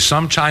see it, we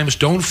sometimes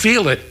don't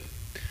feel it,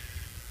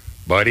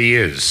 but He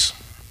is.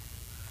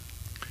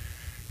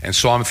 And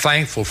so I'm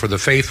thankful for the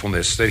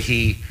faithfulness that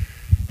He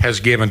has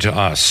given to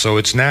us. So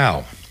it's now.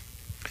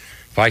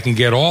 If I can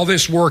get all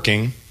this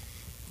working,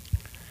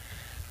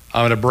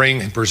 I'm going to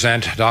bring and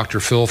present Dr.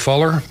 Phil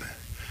Fuller.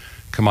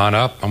 Come on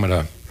up. I'm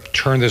going to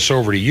turn this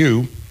over to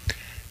you,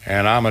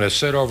 and I'm going to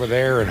sit over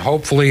there, and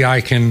hopefully I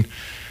can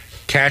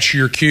catch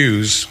your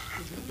cues.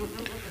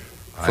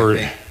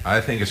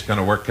 I think it's going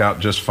to work out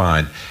just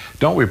fine.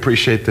 Don't we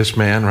appreciate this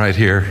man right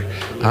here?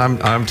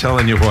 I'm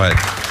telling you what.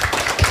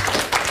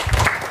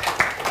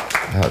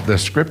 The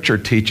Scripture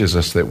teaches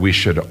us that we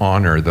should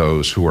honor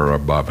those who are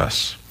above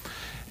us.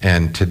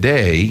 And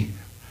today,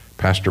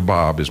 Pastor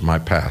Bob is my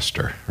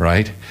pastor,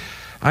 right?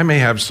 I may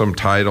have some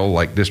title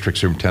like district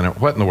superintendent.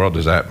 What in the world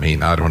does that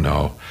mean? I don't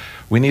know.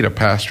 We need a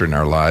pastor in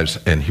our lives,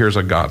 and here's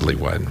a godly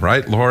one,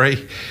 right,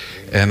 Lori?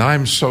 And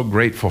I'm so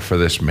grateful for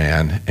this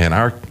man.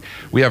 And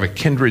we have a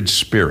kindred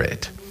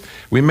spirit.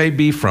 We may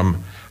be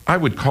from, I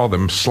would call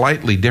them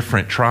slightly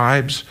different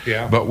tribes,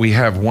 but we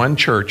have one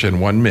church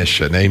and one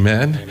mission.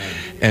 Amen? Amen.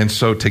 And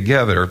so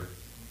together,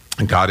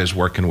 God is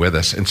working with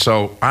us. And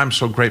so I'm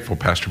so grateful,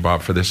 Pastor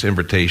Bob, for this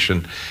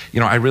invitation.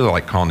 You know, I really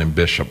like calling him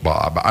Bishop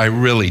Bob. I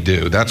really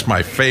do. That's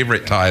my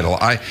favorite title.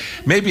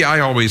 Maybe I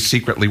always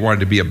secretly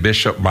wanted to be a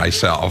bishop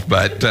myself,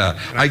 but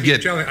I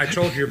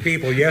told your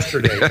people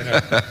yesterday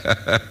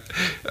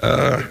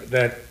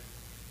that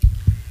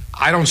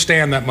I don't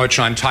stand that much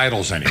on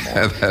titles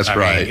anymore. That's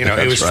right.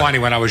 It was funny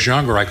when I was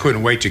younger. I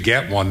couldn't wait to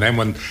get one. Then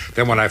when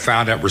I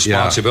found out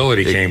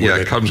responsibility came with it.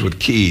 Yeah, it comes with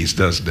keys,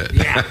 doesn't it?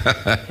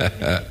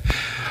 Yeah.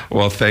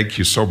 Well, thank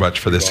you so much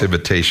for this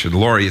invitation.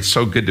 Lori, it's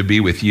so good to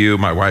be with you.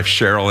 My wife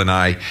Cheryl and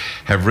I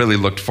have really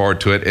looked forward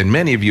to it. And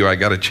many of you I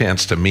got a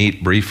chance to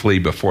meet briefly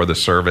before the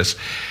service.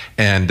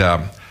 And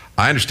I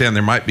understand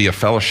there might be a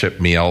fellowship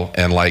meal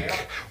and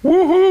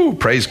woohoo,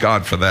 praise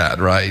God for that,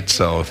 right?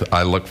 So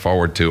I look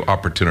forward to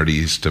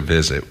opportunities to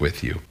visit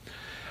with you.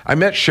 I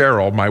met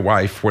Cheryl, my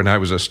wife, when I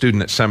was a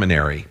student at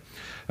seminary.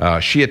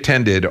 She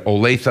attended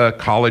Olathe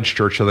College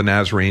Church of the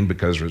Nazarene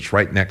because it's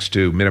right next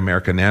to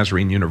Mid-America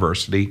Nazarene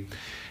University.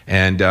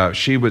 And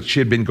she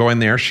had been going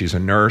there. She's a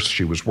nurse.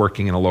 She was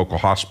working in a local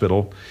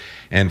hospital.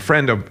 And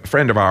a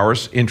friend of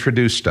ours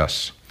introduced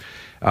us.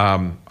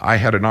 I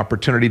had an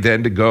opportunity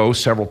then to go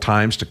several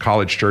times to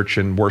College Church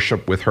and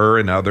worship with her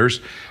and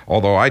others,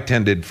 although I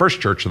attended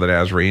First Church of the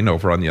Nazarene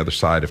over on the other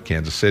side of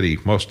Kansas City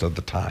most of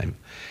the time.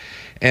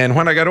 And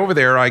when I got over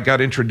there, I got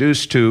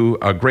introduced to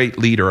a great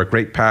leader, a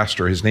great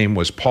pastor. His name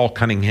was Paul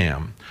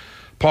Cunningham.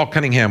 Paul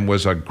Cunningham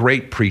was a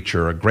great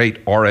preacher, a great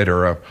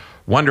orator, a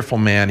wonderful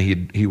man. He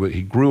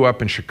grew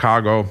up in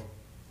Chicago,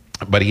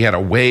 but he had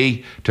a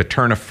way to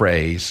turn a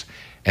phrase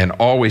and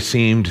always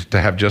seemed to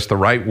have just the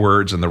right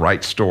words and the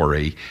right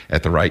story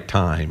at the right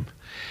time.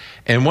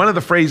 And one of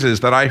the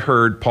phrases that I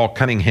heard Paul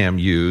Cunningham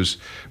use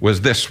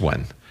was this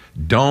one: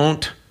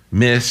 don't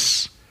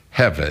miss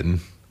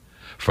heaven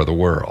for the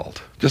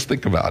world. Just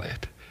think about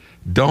it.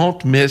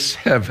 Don't miss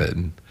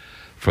heaven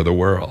for the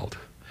world.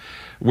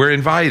 We're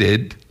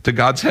invited to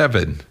God's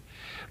heaven.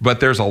 But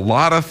there's a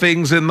lot of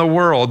things in the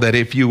world that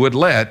if you would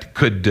let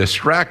could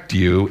distract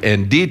you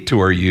and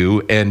detour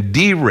you and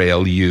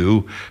derail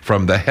you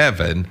from the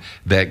heaven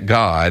that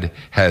God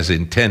has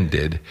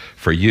intended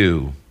for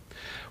you.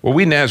 Well,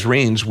 we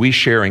Nazarenes, we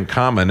share in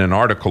common an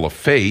article of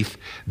faith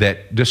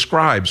that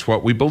describes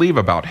what we believe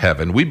about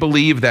heaven. We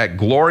believe that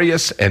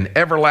glorious and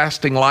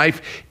everlasting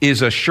life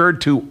is assured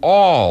to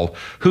all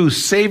who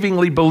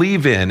savingly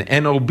believe in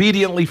and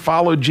obediently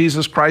follow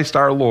Jesus Christ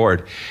our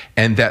Lord,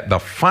 and that the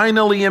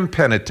finally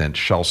impenitent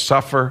shall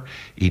suffer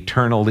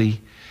eternally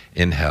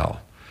in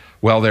hell.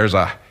 Well, there's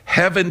a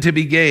heaven to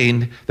be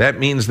gained. That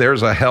means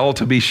there's a hell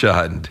to be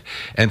shunned.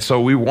 And so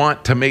we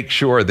want to make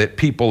sure that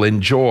people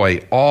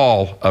enjoy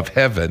all of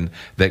heaven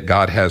that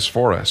God has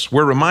for us.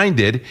 We're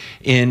reminded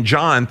in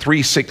John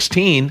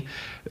 3:16,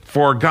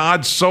 for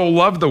God so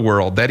loved the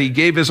world that he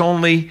gave his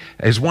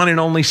one and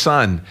only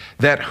Son,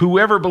 that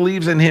whoever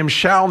believes in him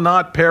shall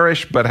not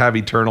perish but have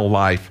eternal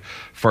life.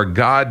 For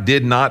God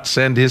did not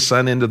send his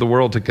Son into the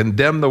world to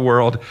condemn the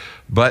world,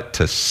 but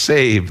to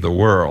save the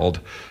world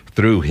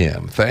through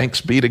him.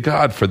 Thanks be to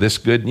God for this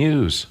good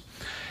news.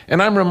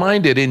 And I'm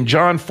reminded in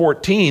John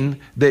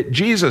 14 that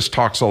Jesus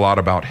talks a lot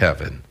about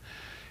heaven.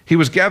 He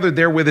was gathered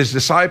there with his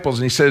disciples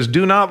and he says,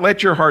 do not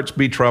let your hearts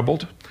be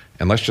troubled.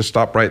 And let's just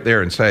stop right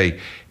there and say,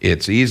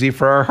 it's easy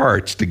for our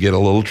hearts to get a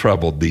little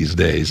troubled these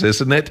days,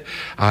 isn't it?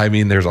 I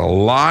mean, there's a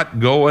lot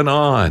going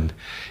on.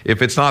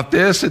 If it's not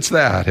this, it's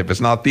that. If it's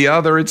not the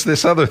other, it's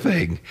this other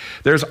thing.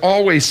 There's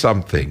always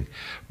something.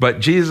 But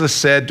Jesus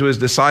said to his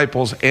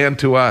disciples and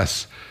to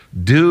us,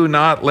 do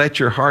not let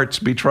your hearts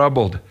be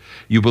troubled.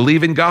 You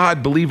believe in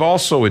God, believe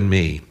also in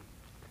me.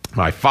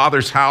 My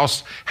Father's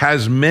house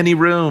has many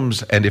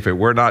rooms, and if it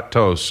were not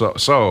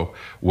so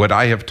would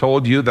I have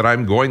told you that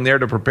I'm going there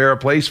to prepare a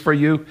place for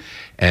you?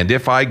 And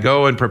if I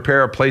go and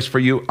prepare a place for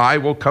you, I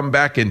will come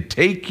back and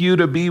take you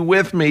to be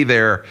with me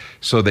there,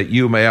 so that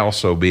you may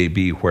also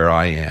be where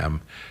I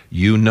am.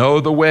 You know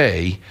the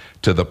way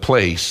to the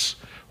place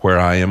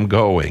where I am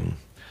going.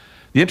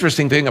 The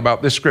interesting thing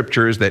about this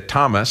scripture is that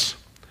Thomas,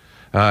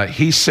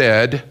 he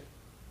said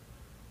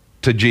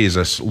to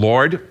Jesus,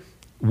 Lord,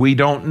 we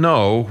don't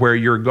know where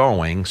you're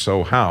going,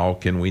 so how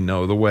can we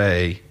know the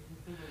way?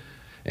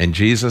 And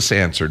Jesus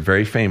answered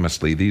very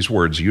famously these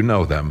words, you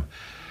know them,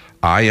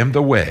 I am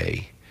the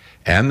way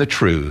and the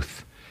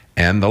truth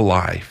and the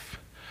life.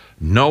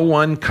 No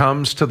one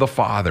comes to the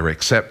Father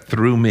except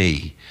through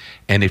me.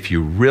 And if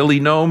you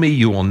really know me,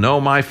 you will know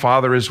my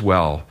Father as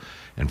well.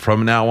 And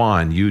from now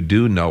on, you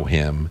do know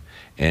him,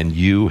 and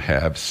you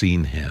have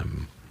seen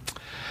him.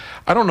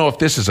 I don't know if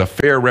this is a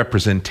fair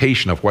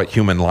representation of what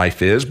human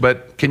life is,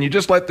 but can you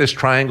just let this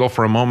triangle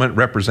for a moment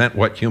represent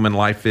what human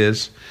life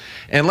is?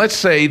 And let's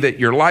say that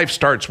your life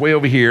starts way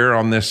over here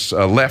on this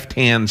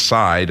left-hand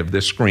side of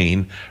this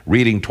screen,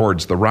 reading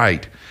towards the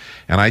right.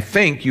 And I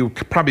think you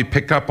could probably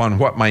pick up on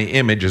what my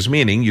image is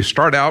meaning. You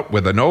start out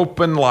with an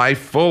open life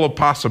full of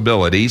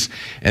possibilities,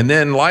 and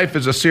then life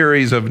is a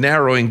series of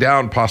narrowing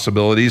down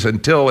possibilities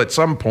until at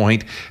some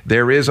point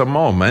there is a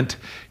moment.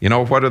 You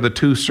know, what are the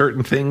two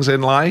certain things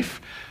in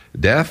life?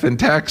 Death and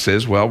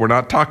taxes. Well, we're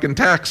not talking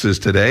taxes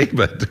today,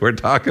 but we're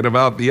talking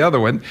about the other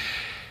one.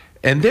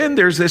 And then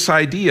there's this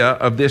idea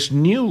of this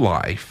new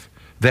life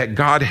that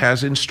God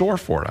has in store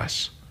for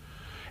us.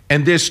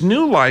 And this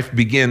new life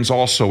begins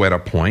also at a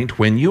point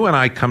when you and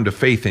I come to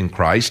faith in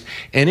Christ,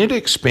 and it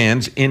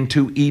expands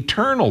into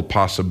eternal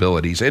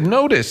possibilities. And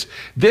notice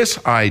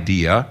this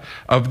idea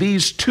of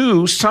these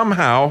two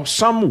somehow,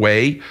 some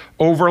way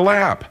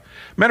overlap.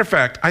 Matter of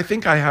fact, I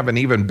think I have an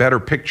even better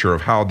picture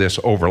of how this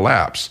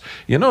overlaps.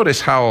 You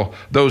notice how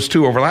those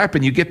two overlap,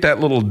 and you get that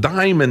little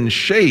diamond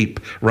shape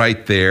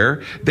right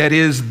there. That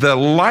is the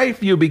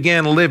life you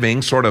began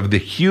living, sort of the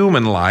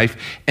human life,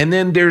 and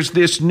then there's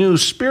this new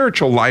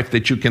spiritual life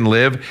that you can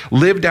live,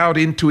 lived out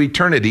into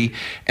eternity.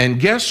 And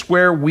guess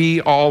where we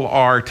all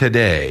are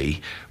today?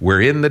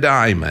 We're in the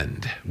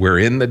diamond. We're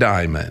in the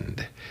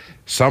diamond.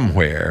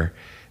 Somewhere,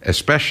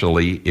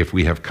 especially if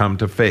we have come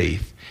to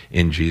faith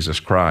in Jesus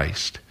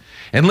Christ.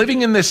 And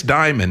living in this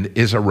diamond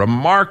is a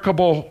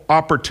remarkable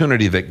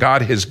opportunity that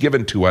God has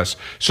given to us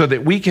so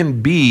that we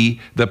can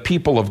be the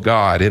people of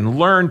God and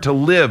learn to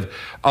live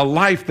a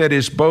life that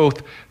is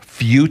both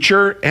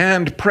future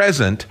and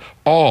present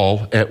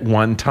all at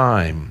one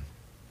time.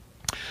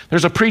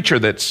 There's a preacher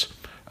that's,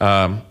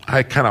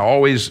 I kind of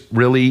always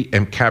really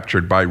am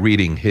captured by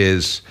reading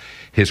his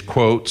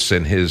quotes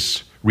and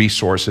his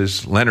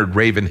resources. Leonard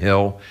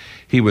Ravenhill,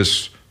 he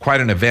was quite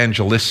an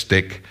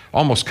evangelistic,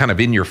 almost kind of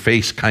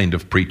in-your-face kind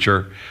of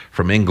preacher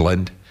from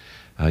England.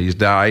 He's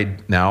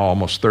died now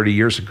almost 30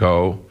 years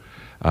ago,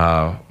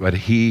 but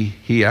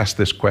he asked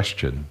this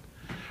question: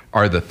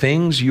 are the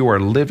things you are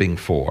living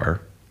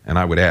for, and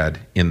I would add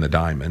in the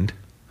diamond,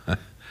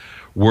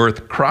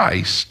 worth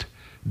Christ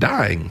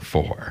dying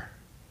for?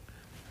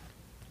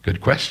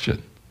 Good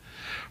question.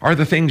 Are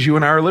the things you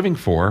and I are living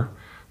for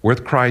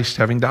worth Christ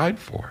having died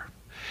for?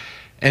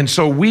 And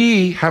so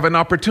we have an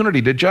opportunity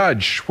to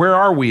judge. Where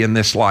are we in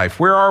this life?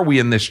 Where are we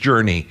in this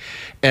journey?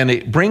 And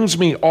it brings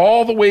me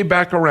all the way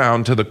back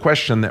around to the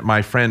question that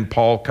my friend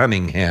Paul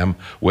Cunningham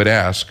would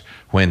ask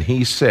when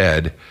he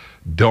said,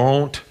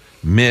 don't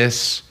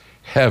miss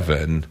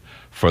heaven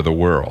for the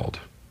world.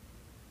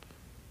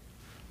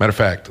 Matter of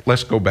fact,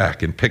 let's go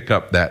back and pick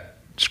up that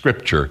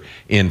scripture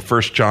in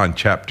 1 John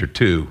chapter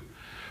 2,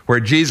 where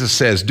Jesus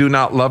says, do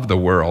not love the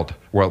world.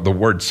 Well, the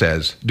word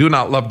says, do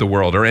not love the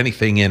world or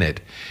anything in it.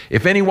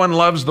 If anyone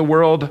loves the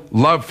world,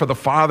 love for the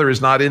Father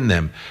is not in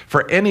them.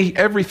 For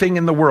everything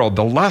in the world,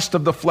 the lust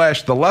of the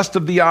flesh, the lust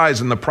of the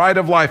eyes, and the pride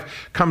of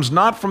life comes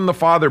not from the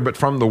Father, but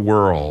from the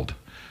world.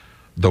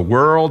 The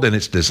world and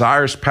its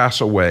desires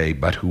pass away,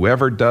 but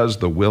whoever does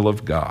the will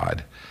of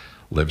God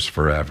lives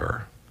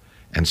forever.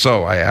 And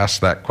so I ask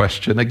that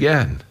question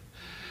again.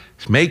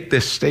 Make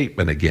this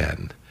statement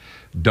again.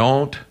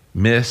 Don't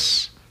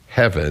miss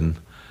heaven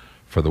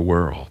for the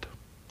world.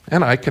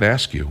 And I could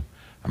ask you,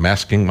 I'm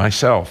asking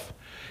myself,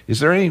 is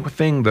there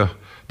anything the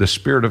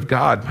Spirit of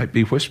God might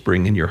be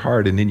whispering in your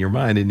heart and in your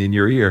mind and in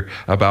your ear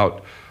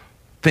about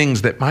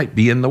things that might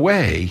be in the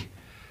way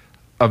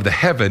of the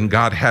heaven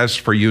God has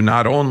for you,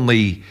 not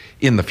only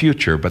in the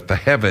future, but the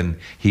heaven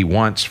He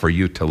wants for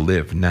you to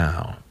live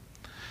now?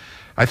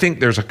 I think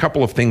there's a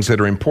couple of things that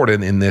are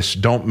important in this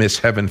don't miss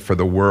heaven for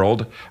the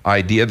world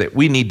idea that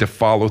we need to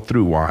follow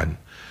through on.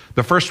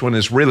 The first one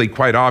is really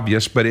quite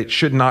obvious, but it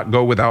should not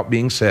go without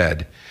being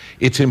said.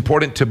 It's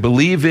important to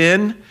believe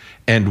in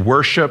and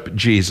worship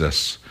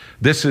Jesus.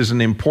 This is an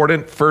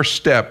important first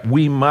step.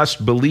 We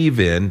must believe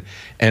in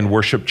and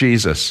worship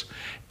Jesus.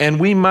 And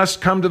we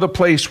must come to the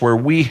place where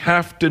we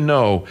have to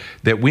know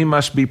that we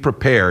must be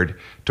prepared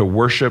to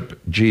worship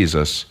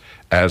Jesus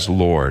as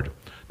Lord.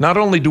 Not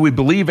only do we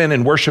believe in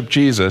and worship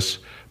Jesus,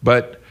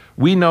 but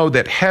we know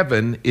that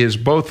heaven is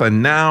both a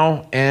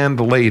now and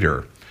later.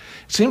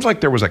 It seems like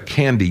there was a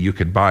candy you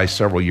could buy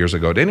several years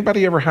ago. Did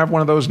anybody ever have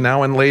one of those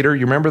now and later?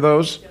 You remember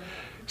those?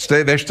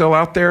 They're still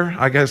out there?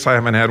 I guess I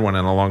haven't had one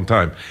in a long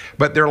time.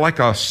 But they're like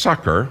a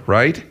sucker,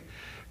 right?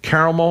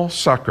 Caramel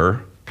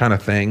sucker kind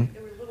of thing.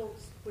 They were little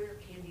square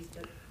candies,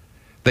 but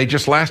they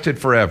just lasted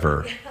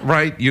forever,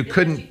 right? You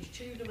couldn't.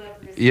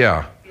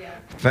 Yeah.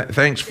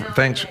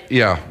 Thanks.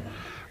 Yeah.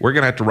 We're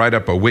going to have to write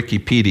up a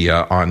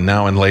Wikipedia on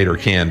now and later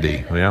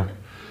candy. Yeah.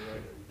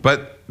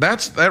 But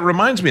that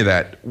reminds me of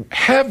that.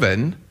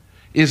 Heaven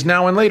is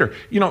now and later.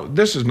 You know,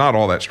 this is not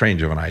all that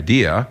strange of an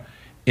idea.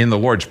 In the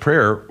Lord's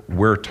Prayer,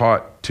 we're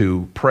taught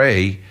to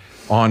pray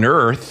on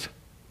earth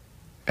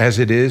as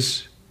it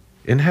is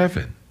in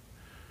heaven.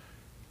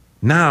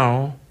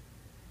 Now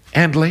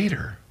and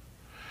later.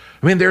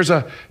 I mean, there's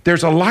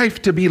a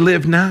life to be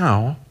lived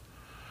now,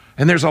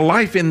 and there's a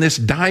life in this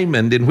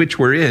diamond in which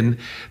we're in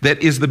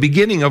that is the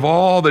beginning of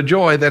all the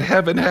joy that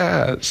heaven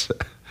has.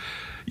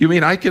 You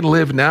mean I can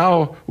live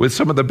now with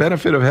some of the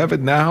benefit of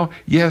heaven now?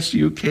 Yes,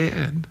 you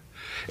can.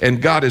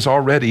 And God is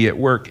already at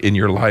work in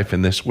your life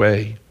in this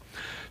way.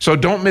 So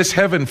don't miss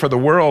heaven for the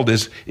world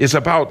is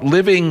about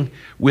living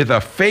with a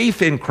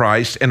faith in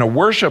Christ and a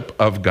worship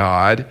of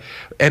God.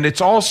 And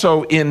it's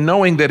also in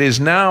knowing that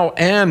is now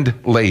and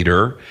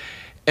later.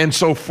 And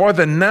so for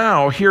the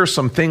now, here are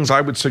some things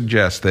I would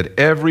suggest that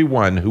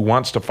everyone who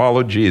wants to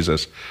follow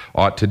Jesus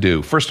ought to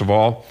do. First of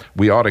all,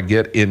 we ought to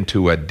get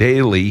into a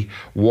daily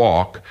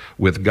walk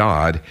with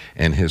God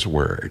and His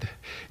Word.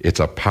 It's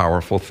a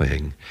powerful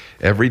thing.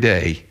 Every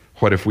day,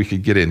 what if we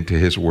could get into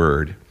His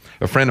Word?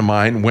 A friend of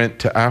mine went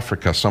to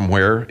Africa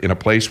somewhere in a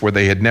place where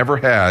they had never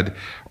had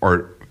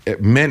or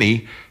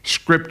many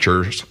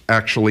scriptures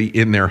actually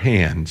in their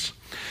hands.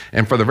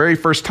 And for the very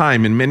first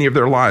time in many of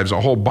their lives,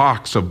 a whole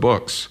box of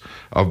books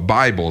of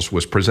Bibles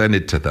was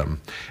presented to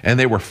them, and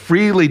they were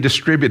freely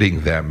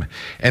distributing them.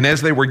 And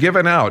as they were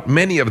given out,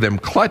 many of them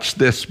clutched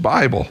this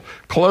Bible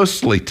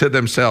closely to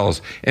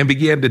themselves and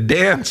began to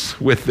dance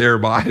with their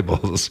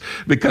Bibles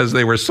because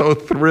they were so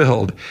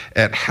thrilled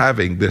at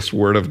having this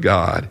Word of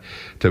God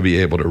to be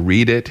able to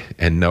read it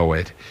and know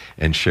it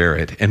and share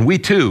it. And we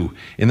too,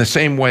 in the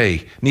same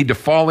way, need to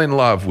fall in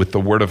love with the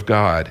Word of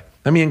God.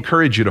 Let me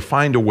encourage you to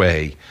find a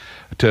way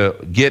to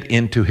get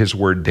into His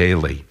Word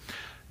daily.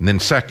 And then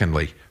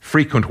secondly,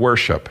 frequent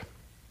worship.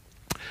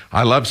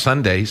 I love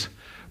Sundays,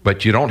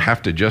 but you don't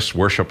have to just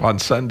worship on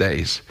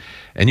Sundays.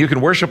 And you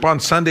can worship on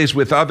Sundays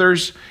with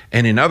others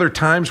and in other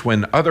times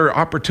when other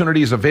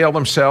opportunities avail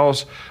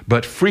themselves,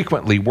 but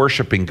frequently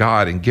worshiping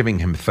God and giving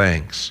Him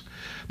thanks.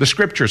 The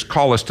scriptures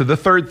call us to the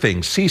third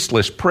thing,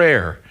 ceaseless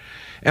prayer.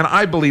 And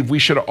I believe we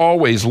should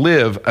always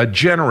live a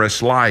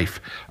generous life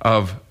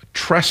of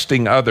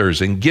trusting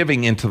others and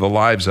giving into the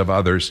lives of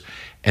others.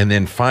 And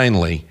then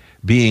finally,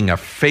 being a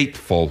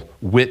faithful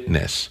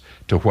witness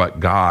to what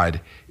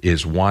God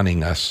is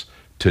wanting us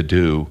to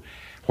do,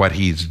 what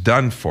He's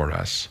done for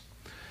us.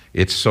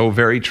 It's so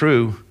very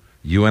true.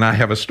 You and I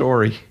have a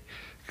story.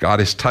 God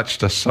has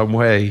touched us some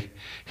way.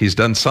 He's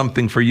done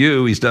something for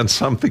you. He's done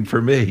something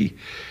for me.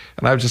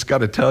 And I've just got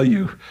to tell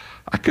you,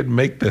 I couldn't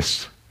make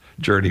this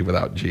journey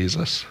without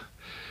Jesus.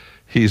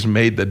 He's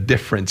made the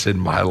difference in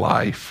my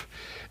life,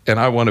 and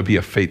I want to be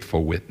a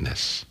faithful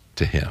witness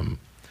to Him.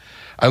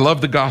 I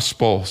love the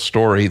gospel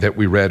story that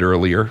we read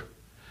earlier,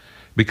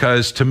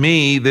 because to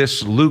me,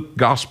 this Luke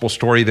gospel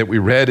story that we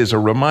read is a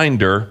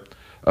reminder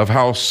of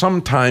how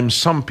sometimes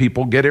some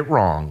people get it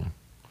wrong.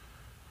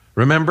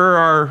 Remember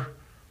our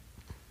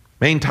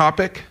main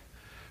topic?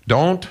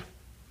 Don't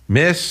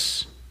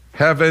miss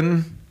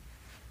heaven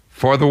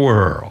for the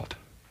world.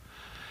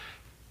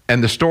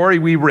 And the story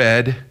we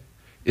read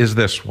is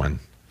this one.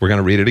 We're going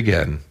to read it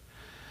again.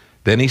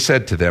 Then he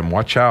said to them,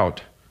 watch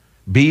out.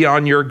 Be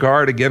on your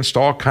guard against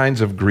all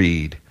kinds of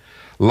greed.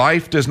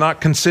 Life does not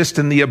consist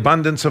in the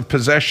abundance of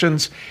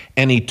possessions.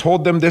 And he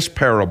told them this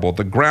parable.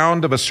 The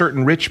ground of a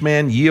certain rich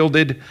man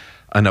yielded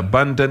an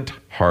abundant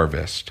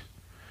harvest.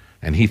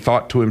 And he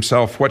thought to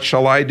himself, what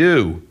shall I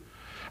do?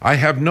 I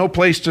have no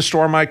place to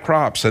store my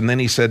crops. And then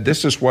he said,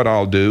 this is what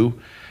I'll do.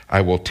 I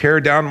will tear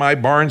down my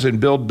barns and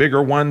build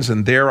bigger ones,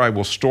 and there I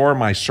will store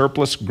my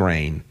surplus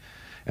grain.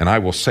 And I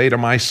will say to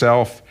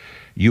myself,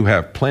 you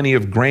have plenty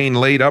of grain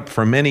laid up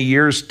for many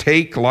years.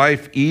 Take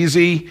life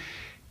easy,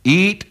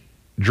 eat,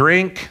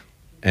 drink,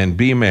 and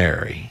be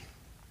merry.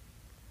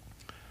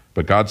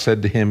 But God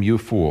said to him, you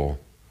fool,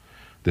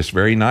 this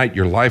very night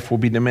your life will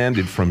be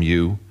demanded from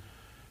you.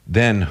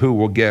 Then who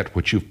will get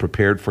what you've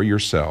prepared for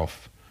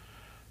yourself?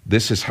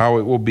 This is how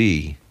it will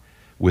be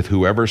with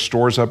whoever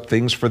stores up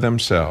things for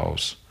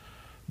themselves,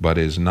 but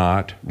is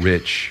not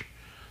rich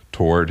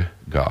toward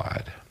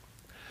God.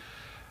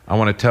 I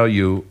want to tell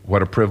you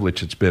what a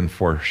privilege it's been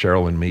for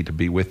Cheryl and me to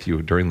be with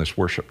you during this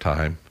worship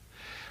time.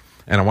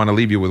 And I want to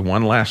leave you with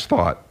one last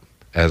thought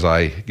as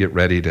I get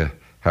ready to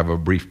have a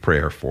brief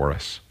prayer for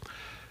us.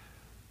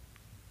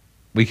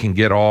 We can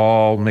get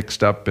all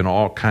mixed up in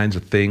all kinds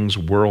of things.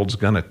 The world's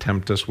going to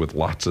tempt us with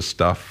lots of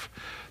stuff.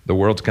 The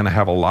world's going to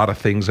have a lot of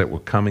things that will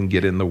come and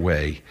get in the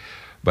way.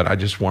 But I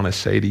just want to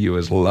say to you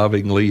as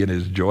lovingly and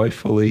as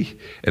joyfully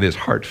and as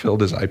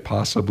heart-filled as I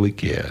possibly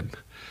can,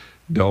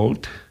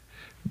 don't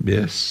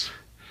miss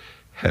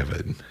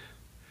heaven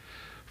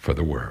for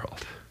the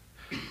world.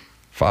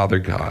 Father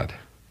God,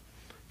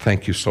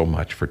 thank you so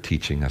much for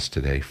teaching us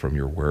today from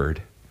your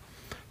word.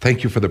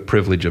 Thank you for the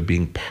privilege of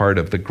being part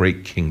of the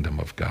great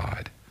kingdom of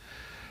God.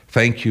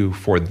 Thank you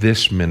for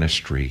this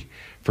ministry,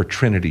 for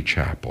Trinity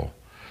Chapel.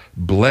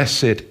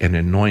 Bless it and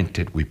anoint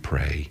it, we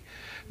pray,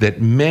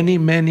 that many,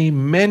 many,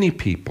 many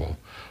people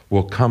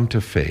will come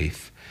to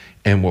faith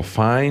and will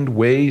find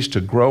ways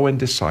to grow in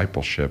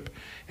discipleship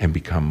and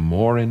become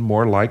more and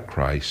more like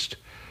Christ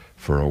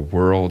for a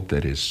world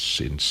that is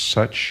in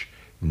such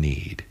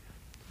need.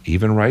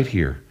 Even right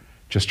here,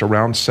 just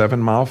around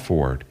 7 Mile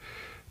Ford,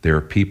 there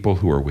are people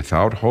who are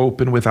without hope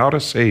and without a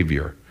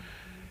Savior.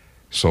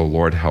 So,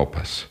 Lord, help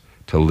us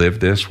to live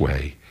this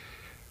way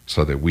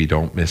so that we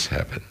don't miss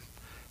heaven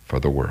for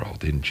the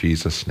world. In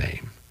Jesus'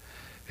 name,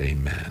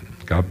 amen.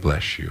 God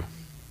bless you.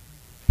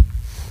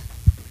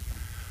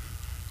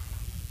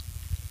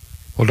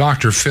 Well,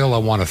 Dr. Phil, I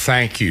want to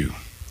thank you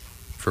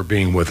for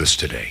being with us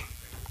today.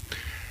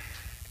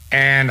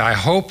 And I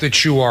hope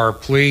that you are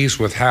pleased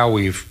with how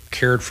we've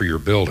cared for your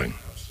building.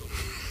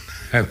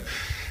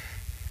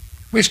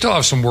 We still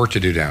have some work to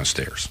do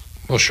downstairs.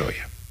 We'll show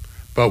you.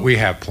 But we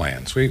have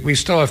plans. We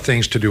still have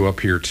things to do up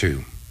here,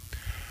 too.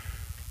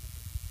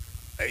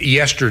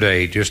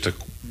 Yesterday,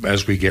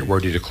 as we get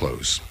ready to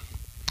close,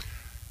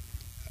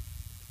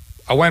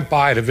 I went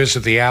by to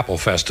visit the Apple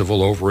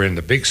Festival over in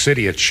the big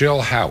city of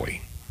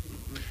Chilhowie.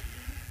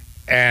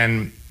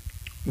 And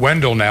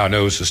Wendell now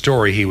knows the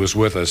story. He was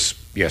with us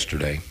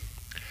yesterday.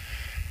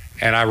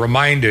 And I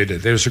reminded,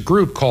 there's a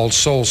group called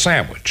Soul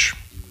Sandwich,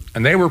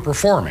 and they were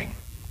performing.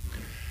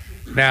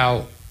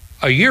 Now,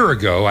 a year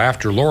ago,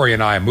 after Lori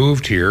and I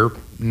moved here,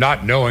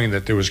 not knowing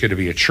that there was going to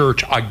be a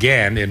church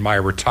again in my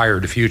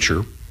retired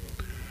future,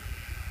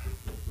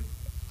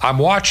 I'm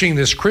watching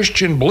this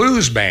Christian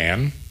blues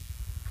band,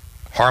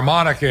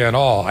 harmonica and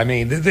all. I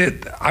mean,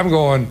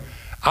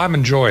 I'm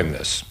enjoying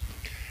this.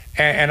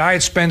 And I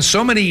had spent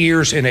so many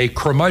years in a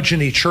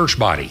curmudgeon-y church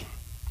body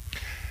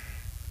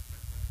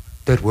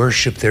that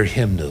worshiped their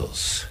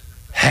hymnals.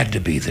 Had to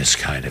be this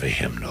kind of a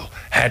hymnal.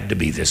 Had to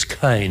be this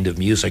kind of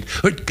music.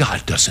 But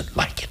God doesn't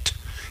like it.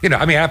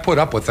 I put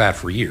up with that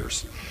for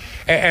years.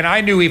 And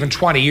I knew even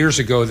 20 years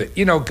ago that,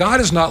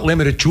 God is not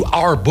limited to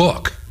our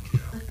book.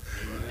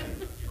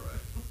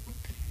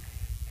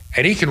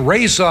 And he can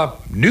raise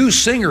up new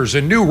singers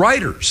and new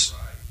writers.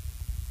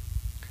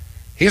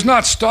 He's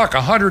not stuck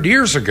 100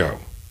 years ago.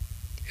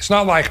 It's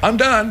not like, I'm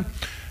done.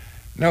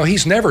 No,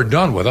 he's never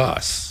done with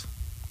us.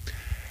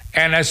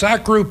 And as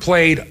that group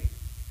played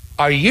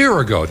a year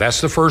ago,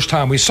 that's the first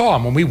time we saw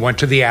him, when we went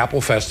to the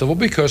Apple Festival,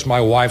 because my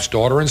wife's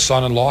daughter and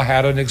son-in-law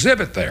had an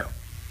exhibit there.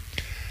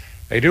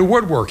 They do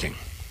woodworking.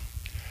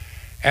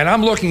 And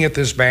I'm looking at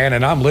this band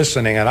and I'm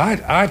listening, and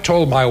I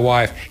told my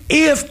wife,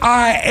 if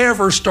I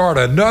ever start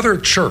another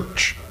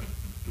church,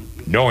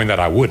 knowing that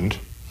I wouldn't,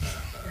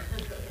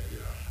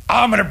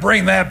 I'm going to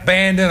bring that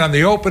band in on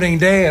the opening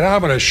day, and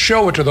I'm going to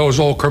show it to those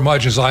old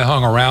curmudgeons I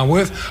hung around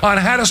with on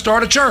how to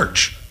start a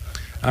church.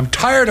 I'm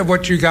tired of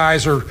what you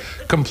guys are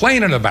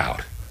complaining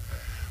about.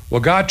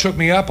 Well, God took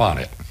me up on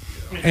it,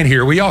 and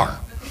here we are.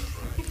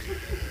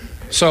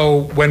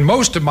 So when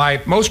most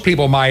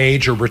people my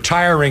age are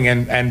retiring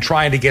and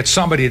trying to get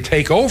somebody to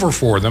take over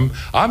for them,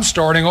 I'm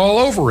starting all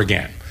over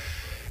again.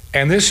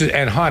 And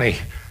honey,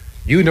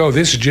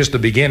 this is just the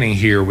beginning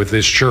here with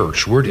this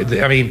church.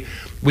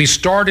 We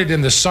started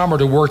in the summer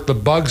to work the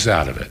bugs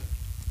out of it,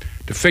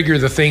 to figure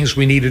the things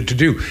we needed to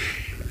do.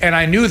 And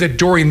I knew that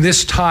during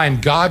this time,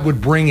 God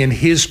would bring in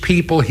his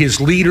people, his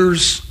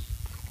leaders.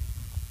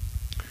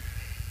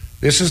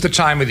 This is the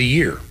time of the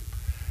year.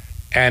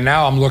 And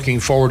now I'm looking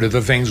forward to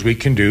the things we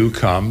can do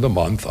come the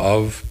month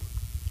of,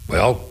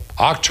 well,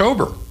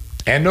 October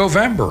and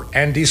November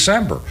and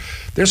December.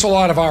 There's a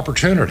lot of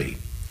opportunity.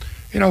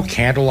 You know,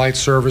 candlelight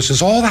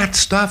services, all that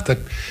stuff that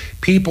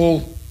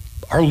people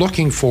are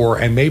looking for,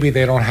 and maybe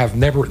they don't have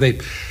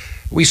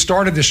we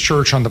started this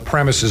church on the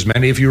premises,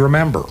 many of you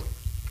remember.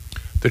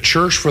 The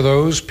church for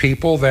those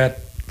people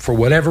that, for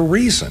whatever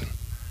reason,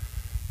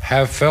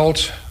 have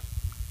felt,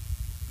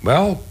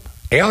 well,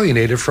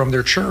 alienated from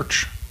their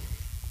church.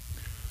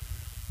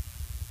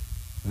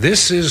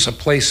 This is a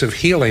place of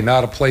healing,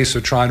 not a place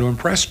of trying to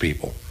impress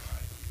people.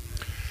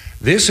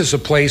 This is a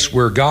place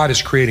where God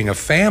is creating a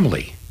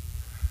family,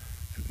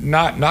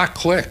 not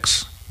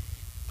cliques.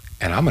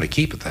 And I'm going to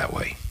keep it that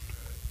way.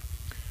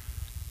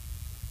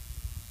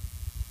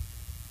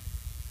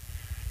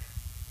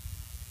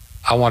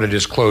 I want to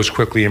just close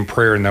quickly in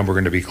prayer, and then we're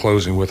going to be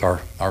closing with our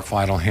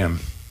final hymn.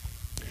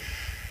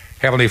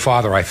 Heavenly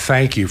Father, I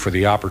thank you for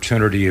the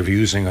opportunity of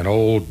using an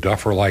old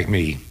duffer like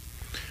me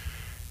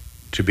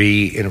to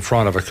be in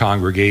front of a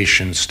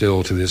congregation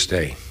still to this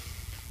day.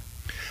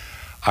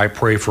 I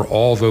pray for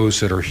all those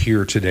that are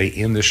here today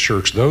in this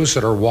church, those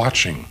that are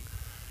watching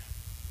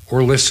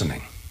or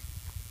listening,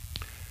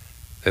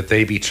 that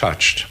they be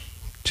touched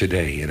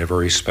today in a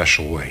very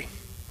special way.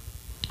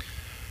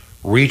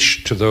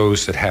 Reach to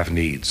those that have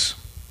needs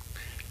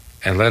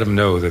and let them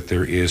know that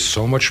there is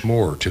so much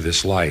more to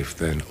this life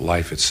than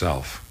life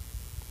itself.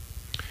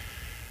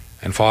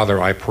 And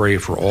Father, I pray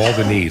for all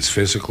the needs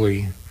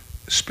physically,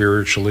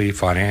 spiritually,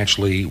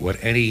 financially, what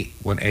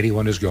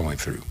anyone is going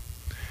through,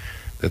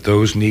 that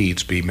those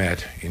needs be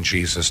met in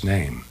Jesus'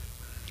 name.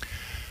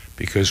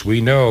 Because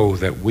we know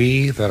that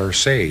we that are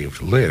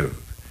saved live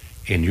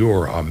in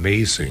your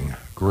amazing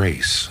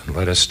grace. And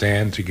let us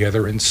stand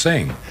together and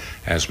sing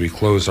as we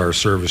close our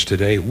service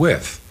today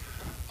with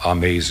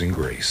Amazing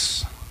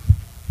Grace.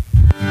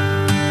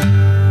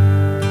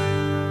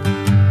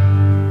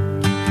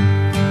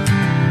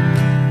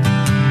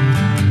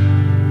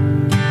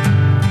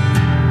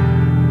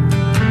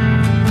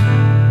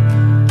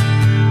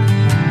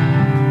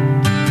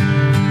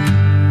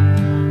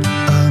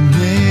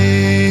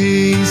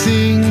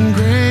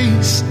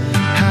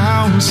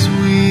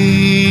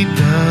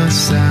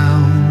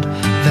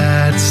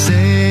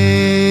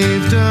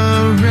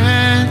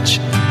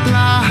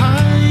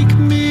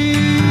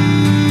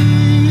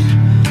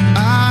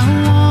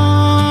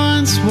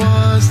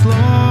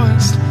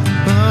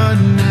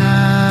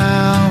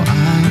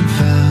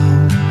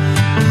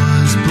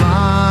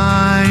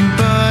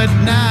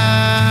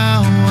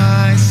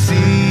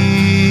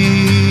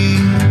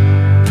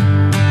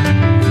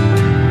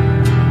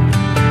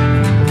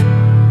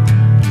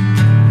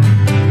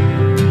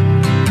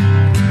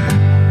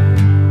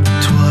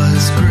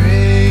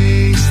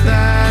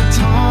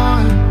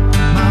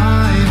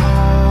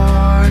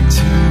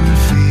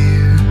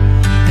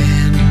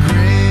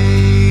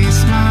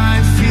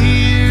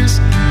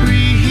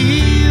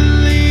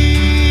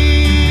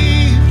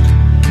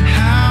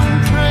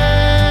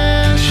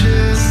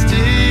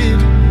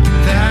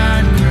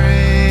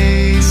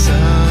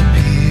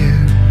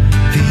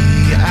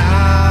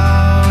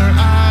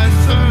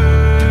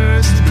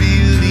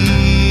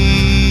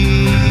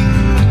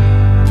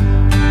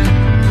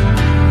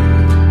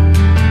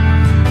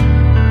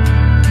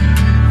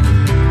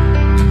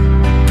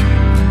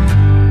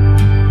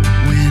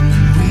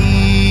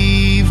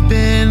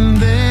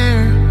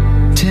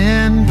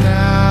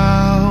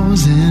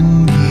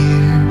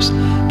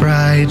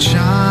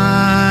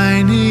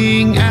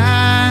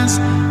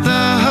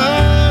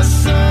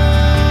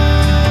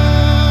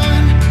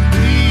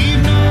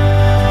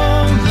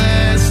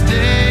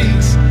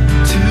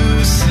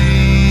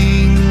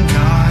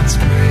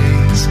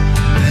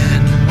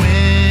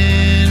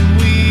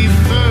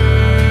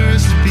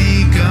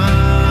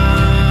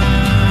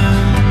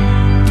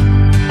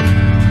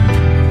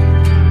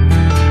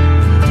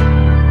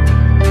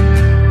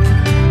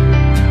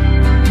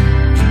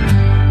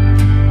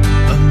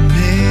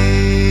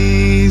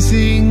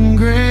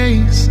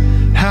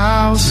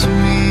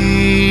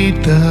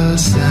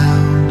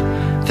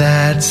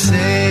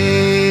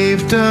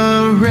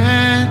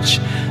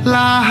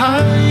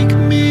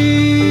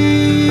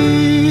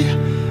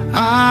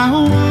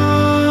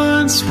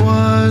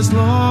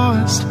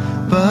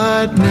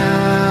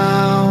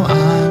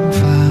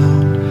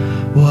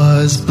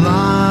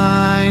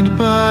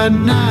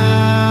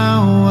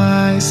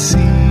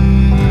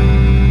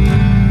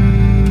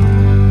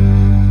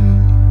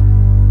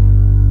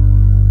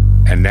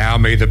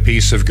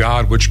 Of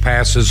God, which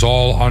passes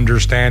all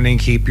understanding,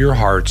 keep your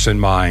hearts and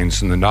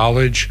minds in the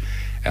knowledge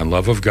and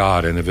love of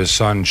God and of his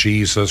Son,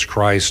 Jesus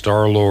Christ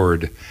our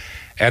Lord.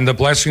 And the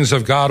blessings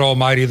of God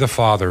Almighty, the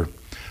Father,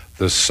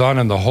 the Son,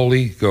 and the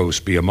Holy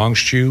Ghost be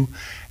amongst you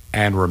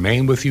and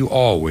remain with you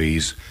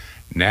always,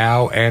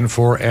 now and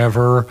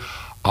forever.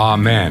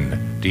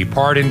 Amen.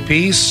 Depart in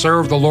peace,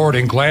 serve the Lord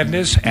in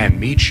gladness, and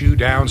meet you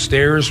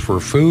downstairs for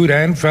food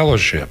and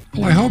fellowship.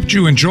 Well, I hoped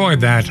you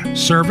enjoyed that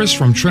service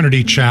from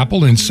Trinity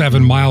Chapel in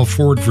 7 Mile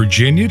Ford,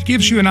 Virginia. It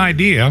gives you an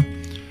idea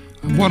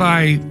of what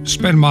I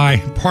spend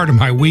part of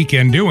my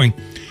weekend doing.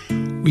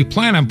 We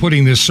plan on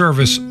putting this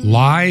service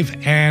live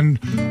and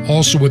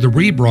also with a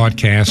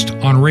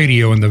rebroadcast on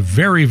radio in the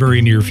very,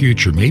 very near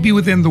future, maybe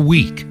within the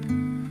week.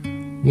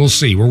 We'll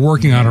see. We're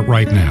working on it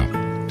right now.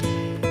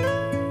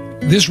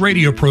 This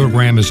radio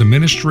program is a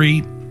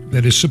ministry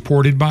that is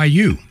supported by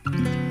you.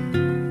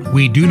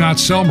 We do not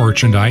sell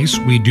merchandise.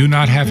 We do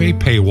not have a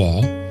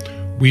paywall.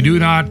 We do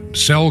not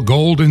sell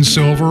gold and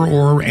silver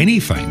or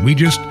anything. We're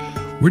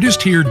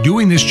just here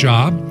doing this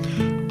job.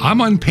 I'm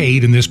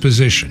unpaid in this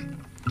position.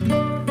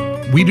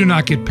 We do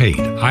not get paid.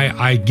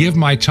 I give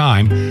my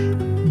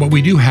time, but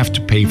we do have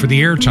to pay for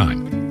the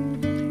airtime.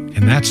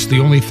 And that's the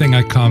only thing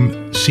I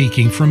come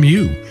seeking from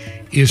you,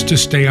 is to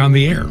stay on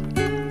the air.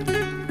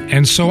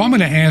 And so I'm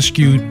going to ask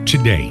you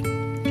today,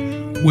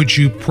 would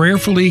you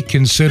prayerfully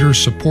consider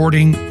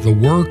supporting the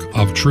work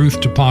of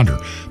Truth to Ponder?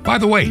 By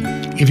the way,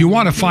 if you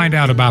want to find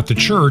out about the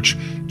church,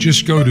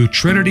 just go to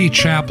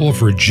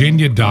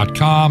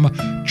trinitychapelvirginia.com,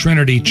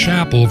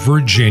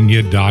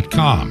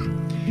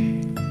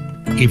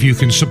 trinitychapelvirginia.com. If you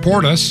can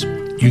support us,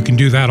 you can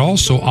do that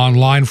also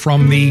online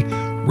from the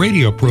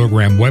radio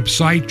program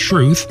website,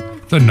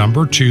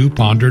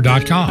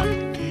 truth2ponder.com.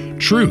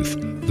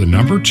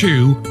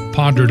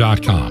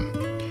 Truth2ponder.com.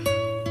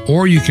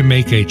 Or you can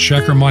make a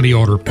check or money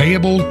order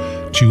payable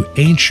to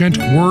Ancient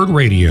Word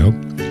Radio,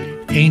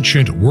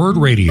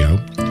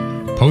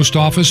 Post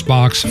Office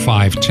Box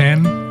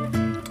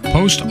 510,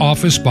 Post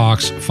Office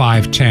Box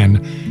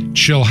 510,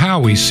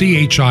 Chilhowie,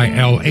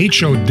 Chilhowie,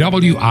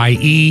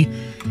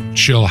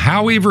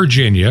 Chilhowie,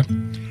 Virginia,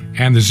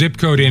 and the zip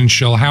code in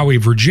Chilhowie,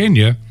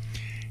 Virginia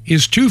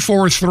is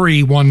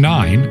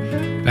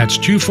 24319. That's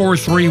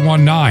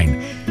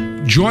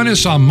 24319. Join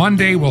us on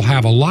Monday. We'll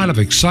have a lot of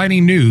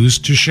exciting news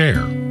to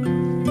share.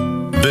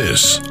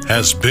 This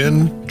has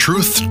been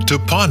Truth to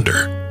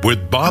Ponder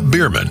with Bob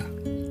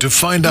Bierman. To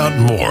find out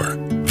more,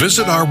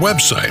 visit our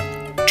website,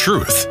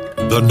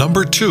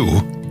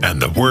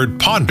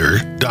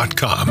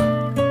 truth2ponder.com.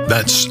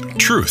 That's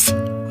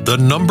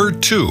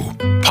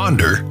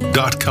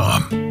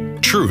truth2ponder.com.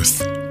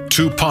 Truth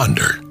to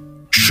Ponder,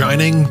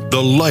 shining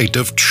the light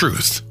of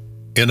truth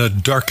in a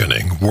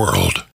darkening world.